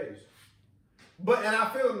was staged. But, and I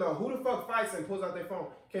feel no, who the fuck fights and pulls out their phone?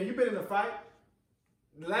 Can you been in a fight?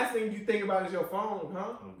 The last thing you think about is your phone,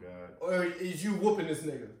 huh? Oh, God. Or is you whooping this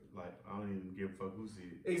nigga? Like, I don't even give a fuck who see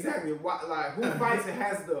it. Exactly. Like, who fights and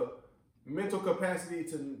has the mental capacity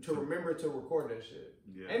to remember to record that shit?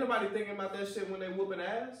 Yeah. Ain't nobody thinking about that shit when they whooping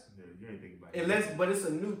ass. Yeah, you ain't thinking about it. But it's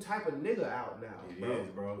a new type of nigga out now. It is,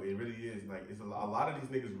 bro. It really is. Like, it's a lot of these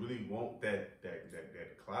niggas really want that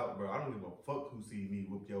clout, bro. I don't give a fuck who see me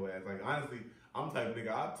whoop your ass. Like, honestly, I'm the type of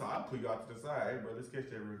nigga, I'll pull you out to the side. Hey, bro, let's catch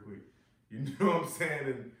that real quick. You know what I'm saying?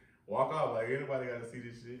 And walk off. Like, anybody got to see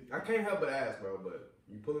this shit. I can't help but ask, bro, but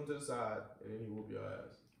you pull him to the side and then he whoop your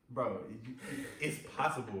ass. Bro, it's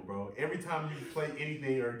possible, bro. Every time you play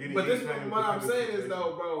anything or get anything. But this is what I'm saying is,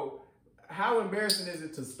 though, bro, how embarrassing is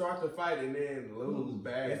it to start the fight and then lose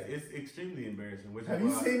bad? It's extremely embarrassing. Have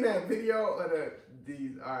you seen that video of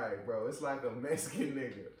these? All right, bro. It's like a Mexican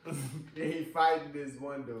nigga, and he fighting this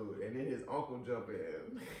one dude, and then his uncle jump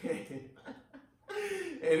in,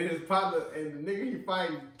 and his partner and the nigga he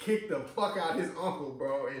fighting kicked the fuck out his uncle,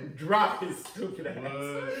 bro, and drop his stupid ass.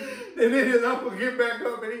 And then his uncle get back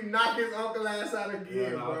up and he knock his uncle ass out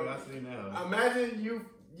again, bro. I seen that. Imagine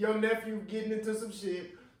your nephew getting into some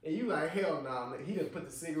shit. And you like, hell nah, he just put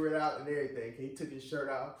the cigarette out and everything. He took his shirt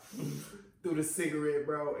off, threw the cigarette,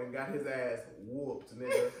 bro, and got his ass whooped,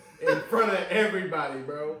 nigga, in front of everybody,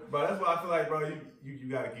 bro. Bro, that's why I feel like, bro, you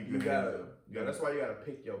gotta keep your hands up. Yeah, that's why you gotta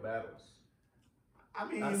pick your battles. I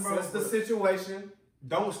mean, assess the situation.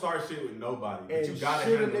 Don't start shit with nobody. But And you gotta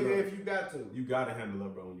shoot a handle nigga up. if you got to. You gotta handle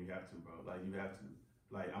up, bro, when you have to, bro. Like, you have to.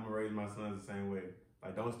 Like, I'm gonna raise my sons the same way.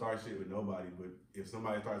 Like, don't start shit with nobody, but if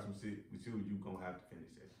somebody starts some shit with you, you gonna have to finish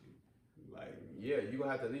that shit. Like, yeah, you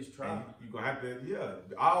gonna have to at least try. You gonna have to,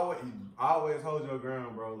 always hold your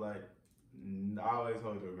ground, bro. Like, always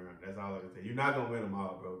hold your ground. That's all I can say. You're not gonna win them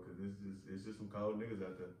all, bro, because it's just some cold niggas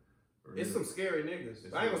out there. It's some scary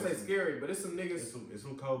niggas. I ain't gonna say scary, but it's some niggas. It's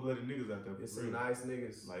some cold-blooded niggas out there. It's some nice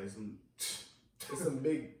niggas. Like, it's some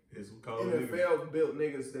big it's some cold NFL built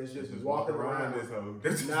niggas that's just walking around this hoe.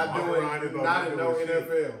 Just not doing not in no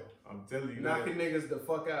NFL. I'm telling you, knocking niggas the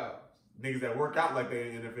fuck out. Niggas that work out like they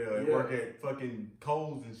in the NFL and work at fucking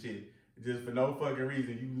Kohl's and shit. Just for no fucking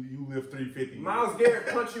reason, you live 350. Myles Garrett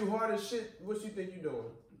punch you hard as shit. What you think you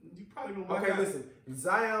doing? You probably gonna okay. Listen,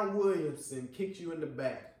 Zion Williamson kicked you in the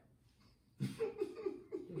back.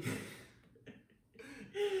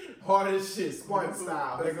 Hard as shit, squat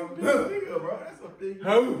style. That's gonna be a nigga, bro. That's a big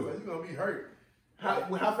nigga. You gonna be hurt.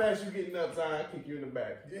 How fast you getting up, Zion? Kick you in the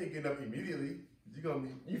back. You ain't getting up immediately. You gonna be.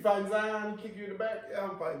 You fighting Zion? He kick you in the back? Yeah,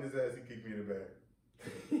 I'm fighting his ass. He kick me in the back.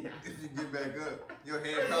 If you get back up, your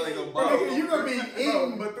head probably gonna bro, bobble. You gonna be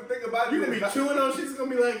eating, but the thing about you gonna be chewing on shit. It's gonna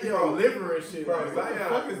be like your liver and shit. Bro,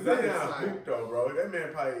 like, Zion hooped though, bro. That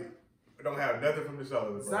man probably don't have nothing from the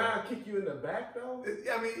shoulders. Bro. Zion kick you in the back though.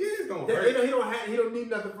 I mean, it's gonna hurt. He don't need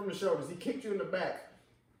nothing from the shoulders. He kicked you in the back.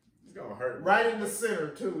 It's gonna hurt. Right in the center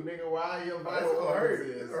too, nigga. Why your vital it's gonna hurt.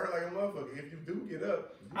 It's gonna hurt like a motherfucker. If you do get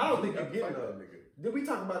up, I don't think you're getting up. Did we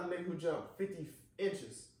talk about the nigga who jumped 50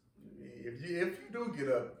 inches? If you do get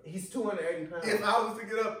up, he's 280 pounds. If I was to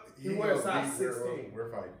get up, he wears size 16.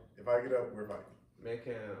 We're fighting. If I get up, we're fighting. Man,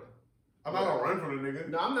 I'm not gonna run from the nigga.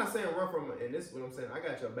 No, I'm not saying run from him. And this is what I'm saying. I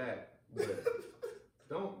got your back. But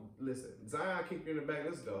don't listen. Zion kick you in the back.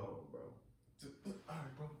 Let's go home, bro. All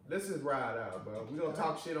right, bro. Let's just ride out, bro. We gonna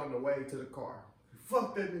talk shit on the way to the car.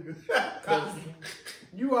 Fuck that nigga.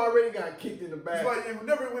 You already got kicked in the back. That's why you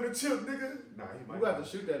never win a chip, nigga. Nah, he might. You got to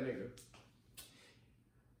shoot that nigga.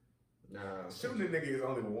 Nah. Shooting a nigga is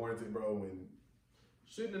only warranted, bro, when...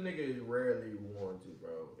 Shooting a nigga is rarely warranted,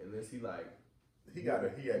 bro. Unless he like...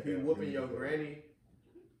 If he whooping your granny...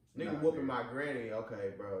 Nigga whooping my granny,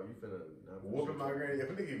 okay, bro. You finna... Whooping my granny? If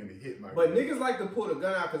a nigga even hit my But granny. niggas like to pull the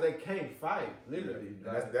gun out because they can't fight, literally.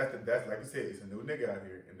 Yeah. That's like you said, it's a new nigga out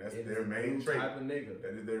here. And that's their main trait. Type of nigga.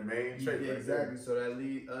 That is their main trait. Yeah, exactly. So that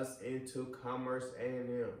lead us into Commerce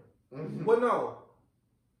A&M. Mm-hmm. Well, no.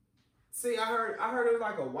 See, I heard it was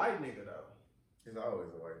like a white nigga though. It's always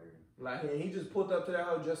a white nigga. Like he just pulled up to that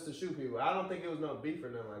hoe just to shoot people. I don't think it was no beef or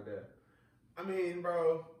nothing like that. I mean,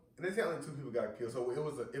 bro, and they say only 2 people got killed, so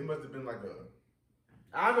it must have been like a.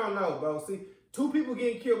 I don't know, bro. See, 2 people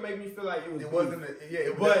getting killed make me feel like it was. It wasn't.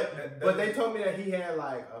 But they told me that he had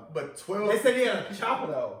like. But 12. They said he had a chopper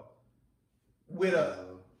though. With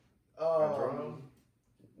a drone.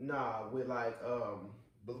 Nah, with like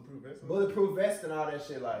bulletproof vest. Bulletproof vest and all that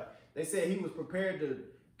shit. Like they said he was prepared to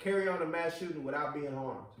carry on a mass shooting without being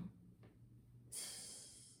harmed.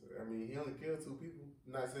 I mean, he only killed 2 people.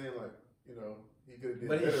 I'm not saying like. you know, he could have did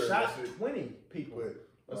But he better. shot shit. 20 people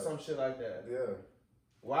or some shit like that. Yeah.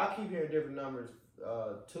 Well, I keep hearing different numbers.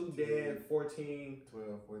 2 dead, 14. 12,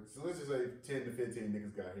 14. So let's just say 10 to 15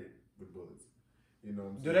 niggas got hit with bullets. You know what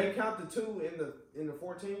I'm Do saying? they count the 2 in the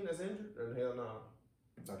 14 that's injured? Or hell no?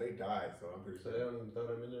 No, they died, so I'm pretty So sure. they don't even throw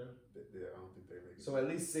them in there? Yeah, I don't think they make it. So at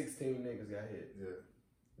least 16 niggas got hit. Yeah.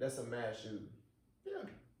 That's a mass shooting. Yeah.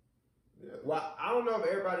 Yeah. Well, I don't know if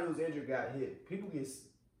everybody who's injured got hit. People get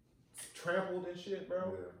trampled and shit,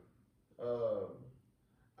 bro. Yeah.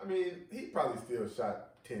 I mean, he probably still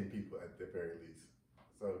shot 10 people at the very least.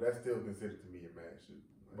 So that's still considered to me a mass shooting.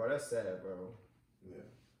 Like, Bro, that's sad, bro. yeah.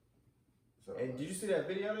 So, And did you see that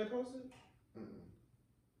video they posted? mm-mm.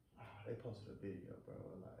 They posted a video, bro.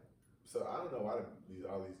 Like, So I don't know why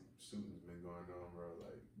all these shootings been going on, bro.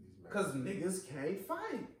 Like these mass cause shootings. niggas can't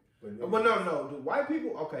fight. But Well, no. Do white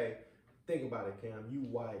people? Okay, think about it, Cam. You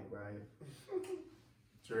white, right?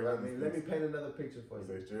 Trey I Lightly mean, let me paint another picture for you.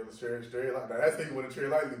 say straight like now that's thinking what a Trey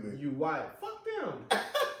Lightly with. You white. Fuck them.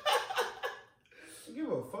 Give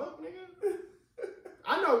a fuck, nigga.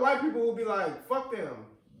 I know white people will be like, fuck them.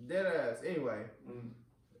 Dead ass. Anyway,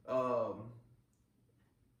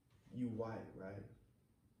 you white, right?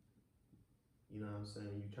 You know what I'm saying?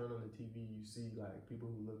 You turn on the TV, you see like people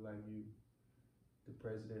who look like you. The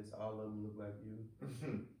presidents, all of them look like you.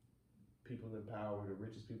 People in power, the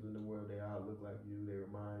richest people in the world, they all look like you. They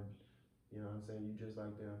remind, you know what I'm saying? You just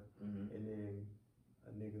like them. And then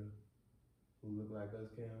a nigga who look like us,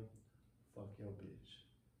 Cam, fuck your bitch.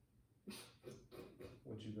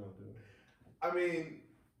 What you gonna do? I mean,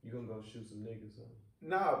 You gonna go shoot some niggas, huh?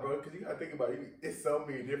 nah, bro, because you gotta think about it. It's so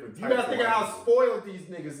many different types. You gotta think of how spoiled these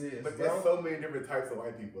niggas is, But bro. there's so many different types of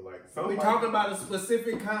white people. Like some We white talking people- about a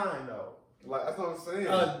specific kind, though. Like that's what I'm saying.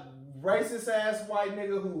 A racist ass white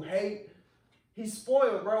nigga who hate. He's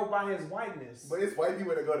spoiled, bro, by his whiteness. But it's white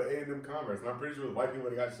people that go to A&M Commerce, and I'm pretty sure it was white people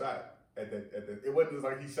that got shot at that. It wasn't just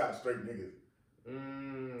like he shot straight niggas.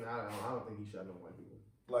 I don't think he shot no white people.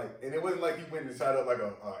 Like, and it wasn't like he went and shot up like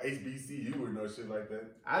a HBCU or no shit like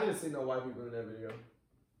that. I didn't see no white people in that video.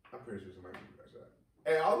 I'm pretty sure some white people got shot.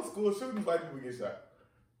 And all the school shootings, white people get shot.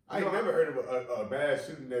 I ain't You know, never heard of a bad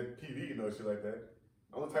shooting at PV, no shit like that.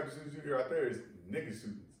 The only type of shootings you hear out there is nigga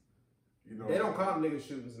shootings. You know, They don't call them nigga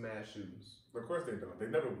shootings mass shootings. Of course they don't. They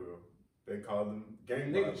never will. They call them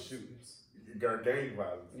gang Nigga violence. shootings. Gang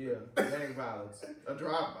violence. Yeah, gang violence. A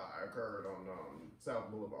drive-by occurred on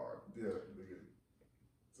South Boulevard. Yeah, nigga.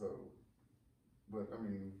 So, but I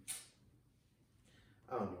mean,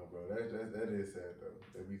 I don't know, bro. That is sad though.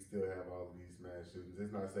 That we still have all of these mass shootings.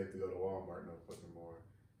 It's not safe to go to Walmart no fucking more.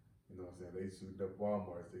 You know what I'm saying? They shooting up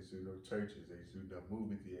Walmarts. They shooting up churches. They shooting up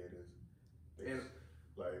movie theaters.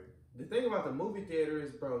 Like. The thing about the movie theater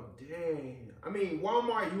is, bro, dang. I mean,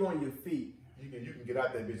 Walmart, you on your feet. You can get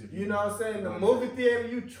out that bitch if You know what I'm saying? The movie theater,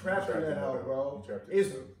 you trapped in that hole, You bro. trapped in It's,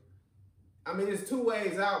 that hole. I mean, it's two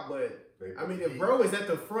ways out, but They- I mean, if bro is at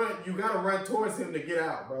the front, you gotta run towards him to get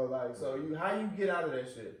out, bro. Like, so how you get out of that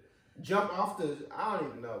shit? Jump off I don't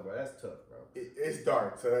even know, bro. That's tough, bro. It's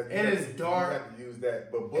dark, so that And it's dark. You have to use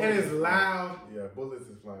that, but bullets And it's is loud. flying. Yeah, bullets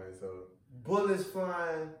is flying. So Bullets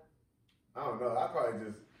flying. I don't know. I probably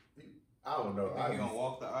just. I don't know. You think you gonna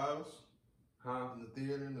walk the aisles Huh? in the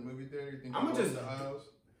theater, in the movie theater? You think I'ma you just- walk the aisles?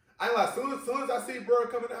 I ain't like soon as I see bro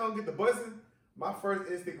coming out and get the buzzing, my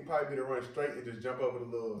first instinct would probably be to run straight and just jump over the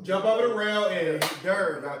little. Jump over the rail and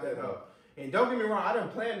dirt out that hoe. And don't get me wrong, I done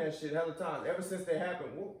planned that shit hella times ever since that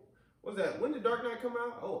happened. What was that? When did Dark Knight come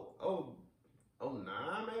out? Oh, 09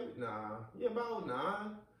 maybe? Nah. Yeah, about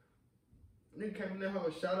 09. Nigga came in that hoe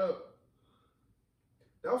and shot up.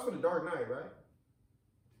 That was for the Dark Knight, right?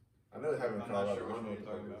 I know it's happening. I'm not sure which one you're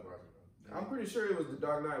talking about. I'm pretty sure it was the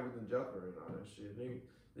Dark Knight with the Joker and all that shit. Nigga,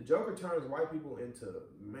 the Joker turns white people into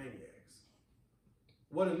maniacs.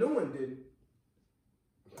 Well, the new one didn't.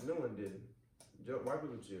 The new one didn't. White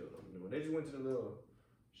people chilled on the new one. They just went to the little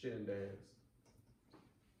shit and dance.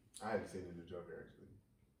 I haven't seen the new Joker actually.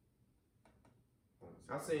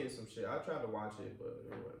 I seen some shit. I tried to watch it, but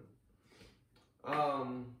it wasn't.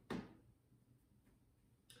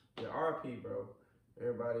 Yeah, RIP, bro.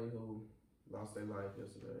 Everybody who lost their life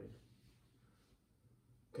yesterday.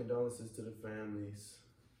 Condolences to the families.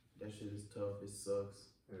 That shit is tough. It sucks.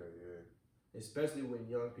 Yeah. Especially when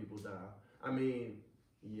young people die. I mean,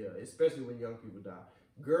 yeah, especially when young people die.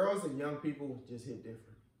 Girls and young people just hit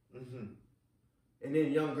different. Mm-hmm. And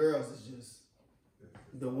then young girls is just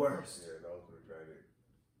the worst. Yeah, those were tragic.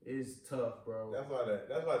 It's tough, bro. That's why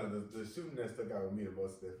the shooting that stuck out with me the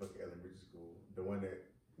most is that fucking elementary school. The one that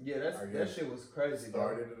Yeah, that shit was crazy, bro.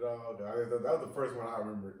 started it all. That was the first one I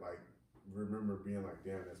remember being like,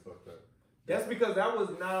 damn, that's fucked up. That's because that was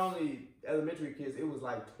not only elementary kids, it was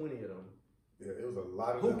like 20 of them. Yeah, it was a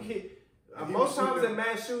lot of Who them. most times in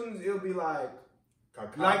mass shootings, it'll be like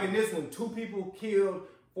in this one, 2 people killed,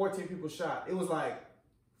 14 people shot. It was like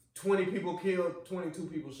 20 people killed, 22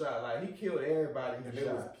 people shot. Like, he killed everybody. And it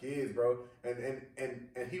was kids, bro.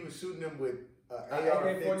 And he was shooting them with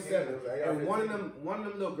AK-47. And one of them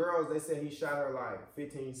little girls, they said he shot her like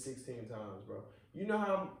 15, 16 times, bro. You know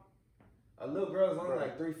how a little girl is only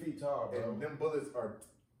like 3 feet tall, bro. And them bullets are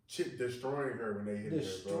destroying her when they hit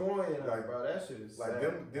destroying her, like, bro. That shit is like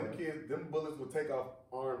sad, them kids, them bullets will take off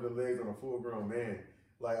arms and legs on a full grown man.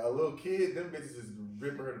 Like a little kid, them bitches is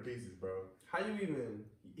ripping her to pieces, bro. How you even?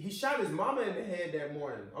 He shot his mama in the head that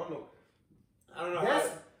morning. I don't know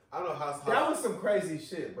how. That was some crazy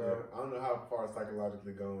shit, bro. Yeah, I don't know how far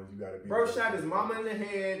psychologically going you gotta be. Bro shot his mama in the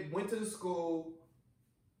head. Went to the school.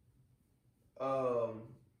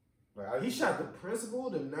 He shot the principal,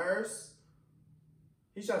 the nurse.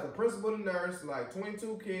 Like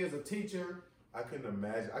 22 kids, a teacher. I couldn't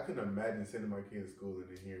imagine sending my kids to school and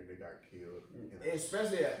then hearing they got killed.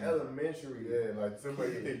 Especially at elementary. Yeah, like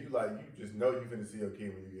somebody you just know you finna see your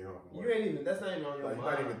kid when you get home. You ain't even. That's not even on your mind.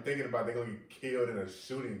 You're not even thinking about they gonna get killed in a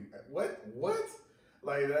shooting. What?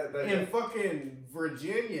 Like that in fucking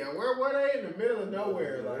Virginia. Where were they? In the middle of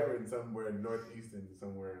nowhere. Yeah, like they were in somewhere northeastern,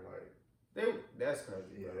 somewhere like. That's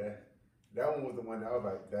crazy. Yeah, bro. that one was the one that I was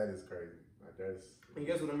like, that is crazy. Like that's. And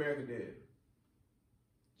guess what America did?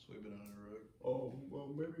 Sweep it under the rug.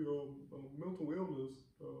 Maybe mental illness.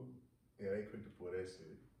 Yeah, they quick to pull that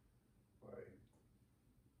shit. Like,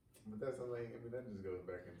 but that's something. I mean, that just goes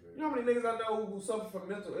back into. You know how many niggas I know who suffer from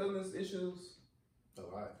mental illness issues? A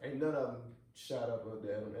lot. Ain't none of them shot up at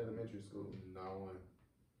the elementary school. Not one.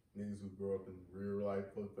 Niggas who grew up in real life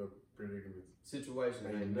fucked up predicaments. Situation.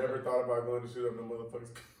 And you never thought about going to shoot up the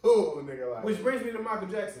motherfucking school, nigga. Like. Which brings me to Michael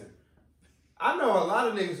Jackson. I know a lot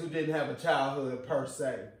of niggas who didn't have a childhood per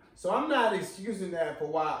se. So I'm not excusing that for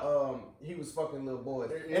why he was fucking little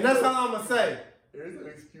boys. And that's all I'm gonna say. There's an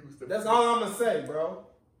excuse to That's all I'm gonna say, bro.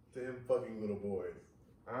 To him fucking little boys.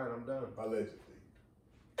 Alright, I'm done. Allegedly.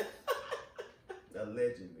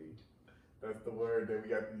 Allegedly. That's the word that we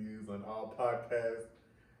got to use on all podcasts.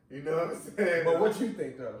 You know what I'm saying? But what you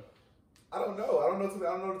think though? I don't know. I don't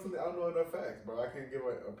know enough facts, bro. I can't give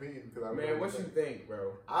an opinion because I don't know. Man, what you think,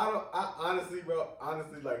 bro? Honestly,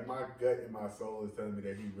 like my gut and my soul is telling me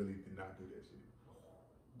that he really did not do that shit.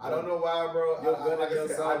 I don't know why, bro. Your gut and your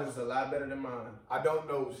soul is a lot better than mine. I don't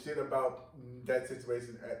know shit about that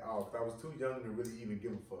situation at all because I was too young to really even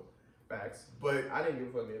give a fuck. Facts. But I didn't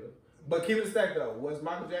give a fuck either. But keep it stacked though. Was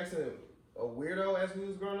Michael Jackson a weirdo as he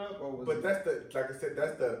was growing up, or was? But that's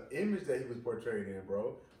the image that he was portrayed in,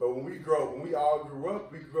 bro. But when we all grew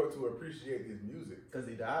up, we grew up to appreciate his music. Because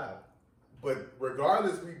he died. But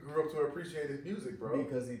regardless, we grew up to appreciate his music, bro.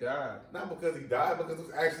 Because he died. Not because he died, because it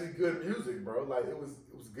was actually good music, bro. Like it was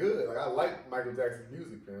good. Like I like Michael Jackson's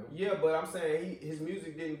music, fam. Yeah, but I'm saying his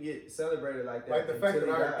music didn't get celebrated like that. Like the fact that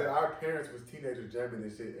our parents was teenagers jamming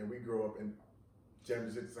this shit, and we grew up and jamming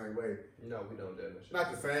this shit the same way. No, we don't jam this shit.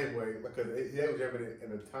 Not the same way, because they were jamming it in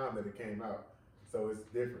the time that it came out, so it's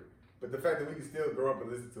different. But the fact that we can still grow up and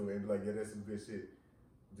listen to it and be like, yeah, that's some good shit.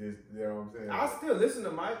 Just, you know what I'm saying? I still listen to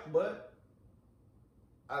Mike, but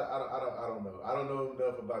I don't know. I don't know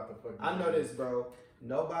enough about the fucking. I know this, bro.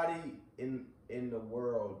 Nobody in the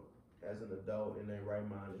world as an adult in their right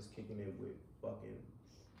mind is kicking it with fucking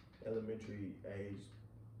elementary age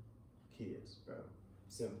kids, bro.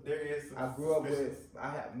 Simple. There is. I grew up with.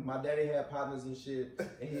 My daddy had partners and shit,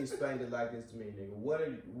 and he explained it like this to me, nigga.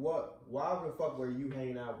 Why the fuck were you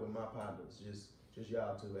hanging out with my partners? Just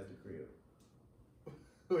y'all two at the crib.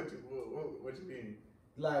 What you mean?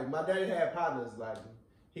 Like my daddy had partners, like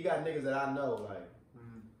he got niggas that I know,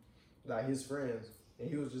 like his friends, and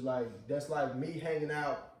he was just like, that's like me hanging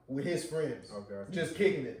out with his friends, just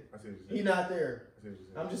kicking it. I see what you're saying. He not there. I see what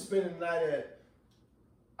you're saying. I'm just spending the night at.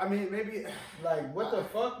 I mean, maybe. Like, what the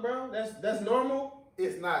fuck, bro? That's normal?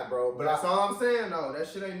 It's not, bro. But that's all I'm saying, though. That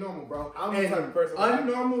shit ain't normal, bro. I'm the type of person.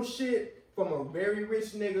 Unnormal shit from a very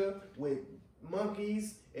rich nigga with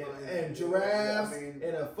monkeys and giraffes and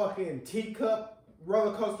a fucking teacup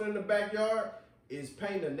roller coaster in the backyard is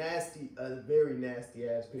painting a very nasty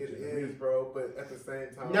ass picture. It is, bro. But at the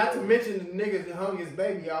same time, not to mention the nigga that hung his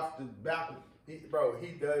baby off the balcony. He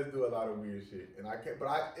does do a lot of weird shit, and I can't.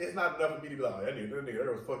 But it's not enough for me to be like, that nigga,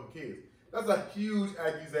 that was fucking kids. That's a huge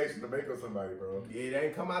accusation to make on somebody, bro. It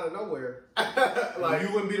ain't come out of nowhere. Like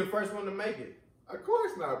you wouldn't be the first one to make it. Of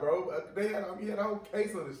course not, bro. He had a whole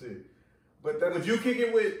case on this shit. But would you kick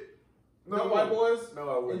it with white boys? No,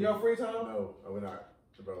 I wouldn't. In your free time? No, I would not,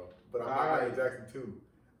 bro. But I'm not Michael Jackson too.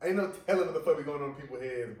 Ain't no telling what the fuck be going on in people's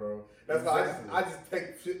heads, bro. That's Exactly. why I just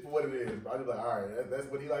take shit for what it is, bro. I just like, all right, that's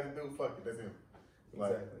what he like to do. Fuck it, that's him.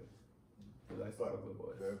 Like, Exactly. He likes to fuck with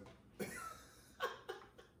boys.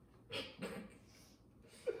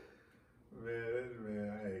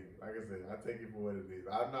 Man, hey, like I said, I take it for what it is.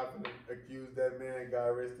 I'm not gonna accuse that man, God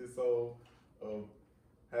rest his soul, of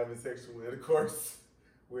having sexual intercourse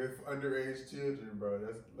with underage children, bro.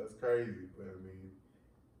 That's crazy. But I mean,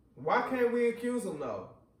 Why can't we accuse him though?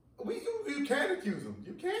 You can accuse him.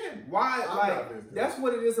 You can. Why? I'm Like not against that's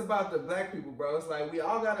what it is about the black people, bro. It's like we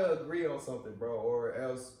all gotta agree on something, bro, or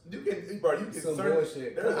else You can, bro. You can some search.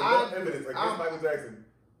 bullshit. There's enough evidence against Michael Jackson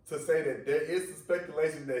to say that there is some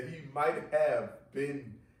speculation that he might have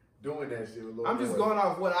been doing that shit with little I'm just boys. going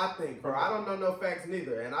off what I think, bro. I don't know no facts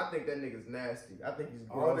neither, and I think that nigga's nasty. I think he's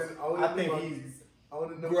gross. I think he's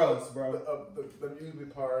gross, bro. The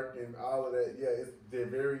amusement park and all of that. Yeah, they're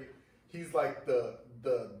very. He's like the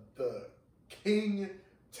king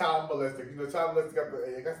child molester. You know, child molester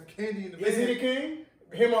got some candy in the. Is he the king?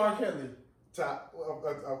 Him or R. Kelly? Child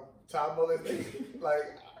molester.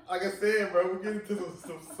 like I said, bro, we're getting into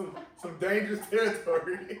some dangerous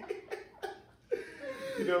territory.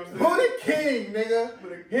 You know what I'm saying? Who the king,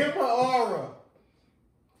 nigga? Him or Aura?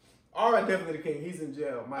 Aura definitely the king. He's in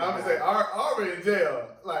jail. I'm gonna say Aura in jail.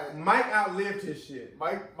 Like Mike outlived his shit.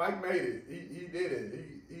 Mike made it. He did it.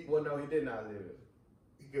 He Well, no, he did not live it.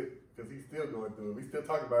 he could, because he's still going through it. We still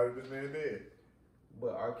talking about it. This man dead.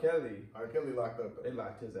 But R. Kelly locked up though. they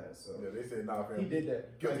locked his ass up. Yeah, they said nah, fam. He did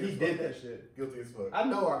that. Guilty He as did fuck. that shit. Guilty as fuck. I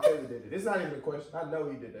know R. Kelly did it. It's not even a question. I know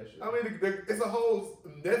he did that shit. I mean, it's a whole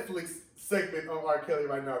Netflix segment on R. Kelly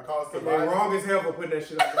right now called They Surviving. wrong as hell for putting that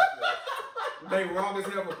shit on Netflix. They wrong as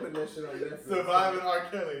hell for putting that shit on Netflix. Surviving R.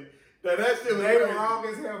 Kelly. That shit was They crazy. wrong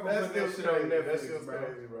as hell for That's putting that still shit on crazy. That Netflix, shit was bro.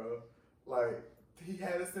 crazy, bro. Like, he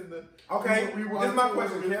had us in the... Okay, we this is my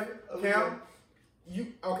question, with- Cam. You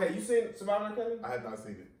seen Surviving R. Kelly? I have not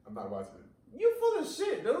seen it. I'm not watching it. You full of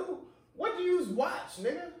shit, dude. What do you watch,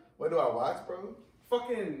 nigga? What do I watch, bro?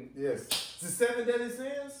 Fucking Yes. The 7 Deadly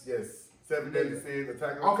Sins? Yes. 7 Deadly Sins,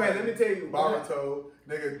 Attack on Okay, Titan, let me tell you. Boruto.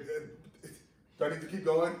 Nigga, do I need to keep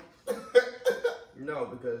going? No,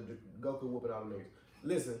 because Goku whooping all the niggas.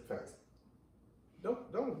 Listen, Facts.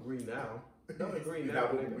 don't agree now. Don't agree He's now.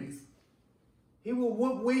 not nigga. whooping Whis. He will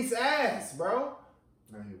whoop Whis' ass, bro.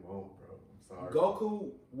 No, he won't, bro. I'm sorry. Goku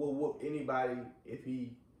will whoop anybody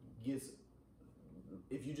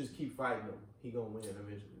if you just keep fighting him, he gonna win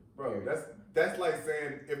eventually. Bro, Period. that's like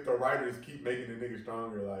saying if the writers keep making the nigga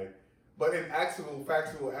stronger, like, but in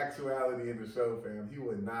actuality in the show, fam, he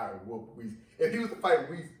would not whoop Whis. If he was to fight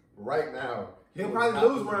Whis right now, He'll would probably not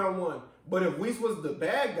lose round 1. But if Whis was the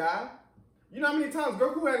bad guy, you know how many times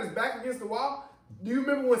Goku had his back against the wall? Do you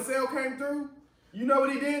remember when Cell came through? You know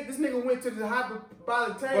what he did? This nigga went to the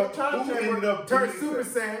hyperbolic But time who ended chamber, up turned beating Super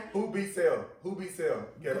Cell? Saiyan. Who beat Cell?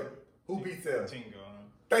 Get it? Who beat Cell? Tingo.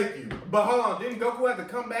 Thank you. But hold on, didn't Goku have to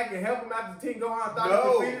come back and help him after Teen Gohan thought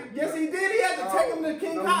No. he defeated him? Yes, he did. He had to take him to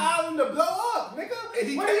King No. Kai Island to blow up, nigga. And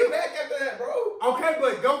he What came you- back after that, bro. Okay,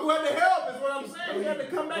 but Goku had to help, is what I'm saying. He had to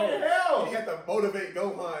come back and help. He had to motivate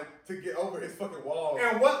Gohan to get over his fucking wall.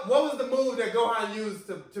 And what was the move that Gohan used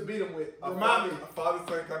to beat him with? Remind me. A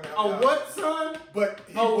father-son coming out. A what, son? But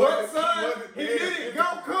he A what, wasn't- son? wasn't He there did it, physically.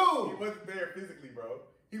 Goku. He wasn't there physically, bro.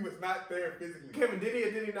 He was not there physically. Kevin, did he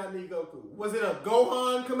or did he not need Goku? Was it a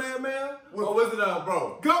Gohan Kamehameha? Was- Or was it a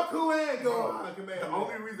Bro. Goku and Gohan The Kamehameha?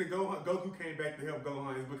 only reason Goku came back to help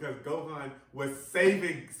Gohan is because Gohan was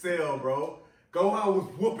saving Cell, bro. Gohan was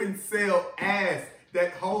whooping Cell ass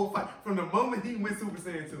that whole fight. From the moment he went Super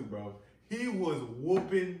Saiyan 2, bro, he was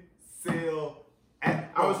whooping Cell ass.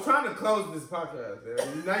 I was trying to close this podcast,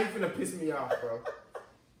 man. Now you finna piss me off, bro.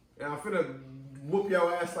 And I'm finna whoop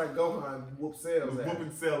your ass like Gohan whoop He Cell's was ass.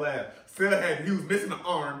 whooping Cell ass. He was missing an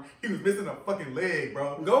arm. He was missing a fucking leg,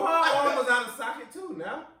 bro. Gohan arm was out of socket too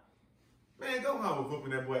now. Man, Gohan was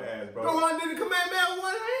whooping that boy ass, bro. Gohan did the Kamehameha with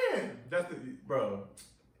one hand. That's the, bro.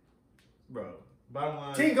 Bottom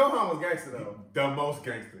line. King Gohan was gangster though. The most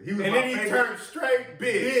gangster. He was And my then he favorite. turned straight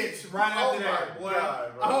bitch right Oh after my that.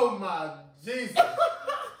 God, bro. Oh my Jesus.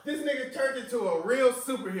 This nigga turned into a real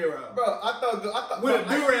superhero. Bro, I thought With a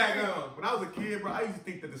bro, do-rag on. When I was a kid, bro, I used to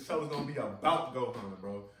think that the show was gonna be about Gohan,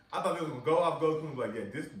 bro. I thought they was gonna go off Goku and be like, yeah,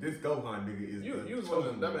 this Gohan nigga is. You was one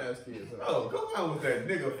of them dumbass kids. Huh? Oh, Gohan was that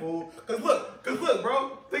nigga, fool. Cause look,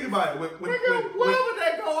 bro. Think about it. Nigga, why would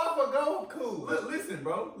they go off of Goku? Look, listen,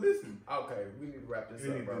 bro. Listen. Okay, we need to wrap this We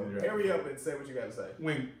up, need bro. to wrap Hurry this up and say what you gotta say.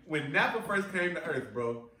 When Nappa first came to Earth,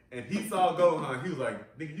 bro, and he saw Gohan, he was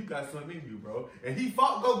like, nigga, you got something in you, bro. And he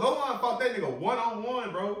fought Gohan fought that nigga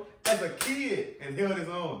one-on-one, bro, as a kid and held his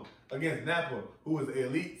own. against Napa, who was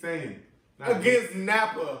elite Saiyan. Against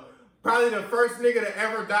Napa. Probably the first nigga to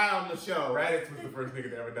ever die on the show. Raditz was the first nigga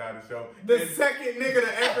to ever die on the show. The second nigga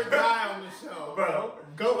to ever die on the show. Bro,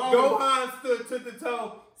 Gohan stood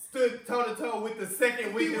toe to toe with the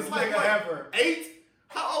second weakest nigga ever. 8?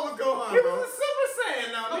 How old was Gohan, He bro? was a Super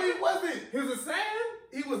Saiyan now. No, he wasn't. He was a Saiyan?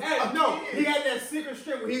 He was Hey, no, he had that secret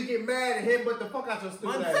strip where he'd get mad and headbutt the fuck out your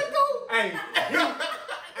stupid ass. Hey,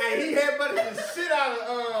 he headbutted the shit out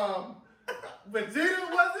of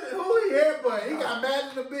Vegeta, wasn't it? Who he headbutted? He got mad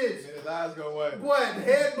at the bitch. And his eyes go white. Boy,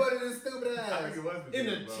 headbutted his stupid ass. I think it was Vegeta, in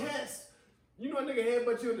the bro. chest. You know a nigga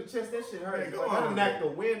headbutt you in the chest, that shit hurt. Man, go Like, on, that'll knock bro.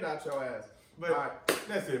 the wind out your ass. But All right.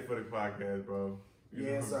 that's it for the podcast, bro. You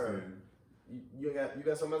know Yes, what I'm sir. saying? You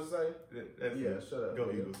got something else to say? That's Yeah, it. shut up, Go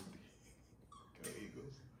nigga. Eagles. Go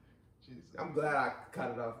Eagles. Jesus. I'm glad I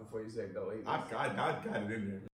cut it off before you said go Eagles. I got it in there.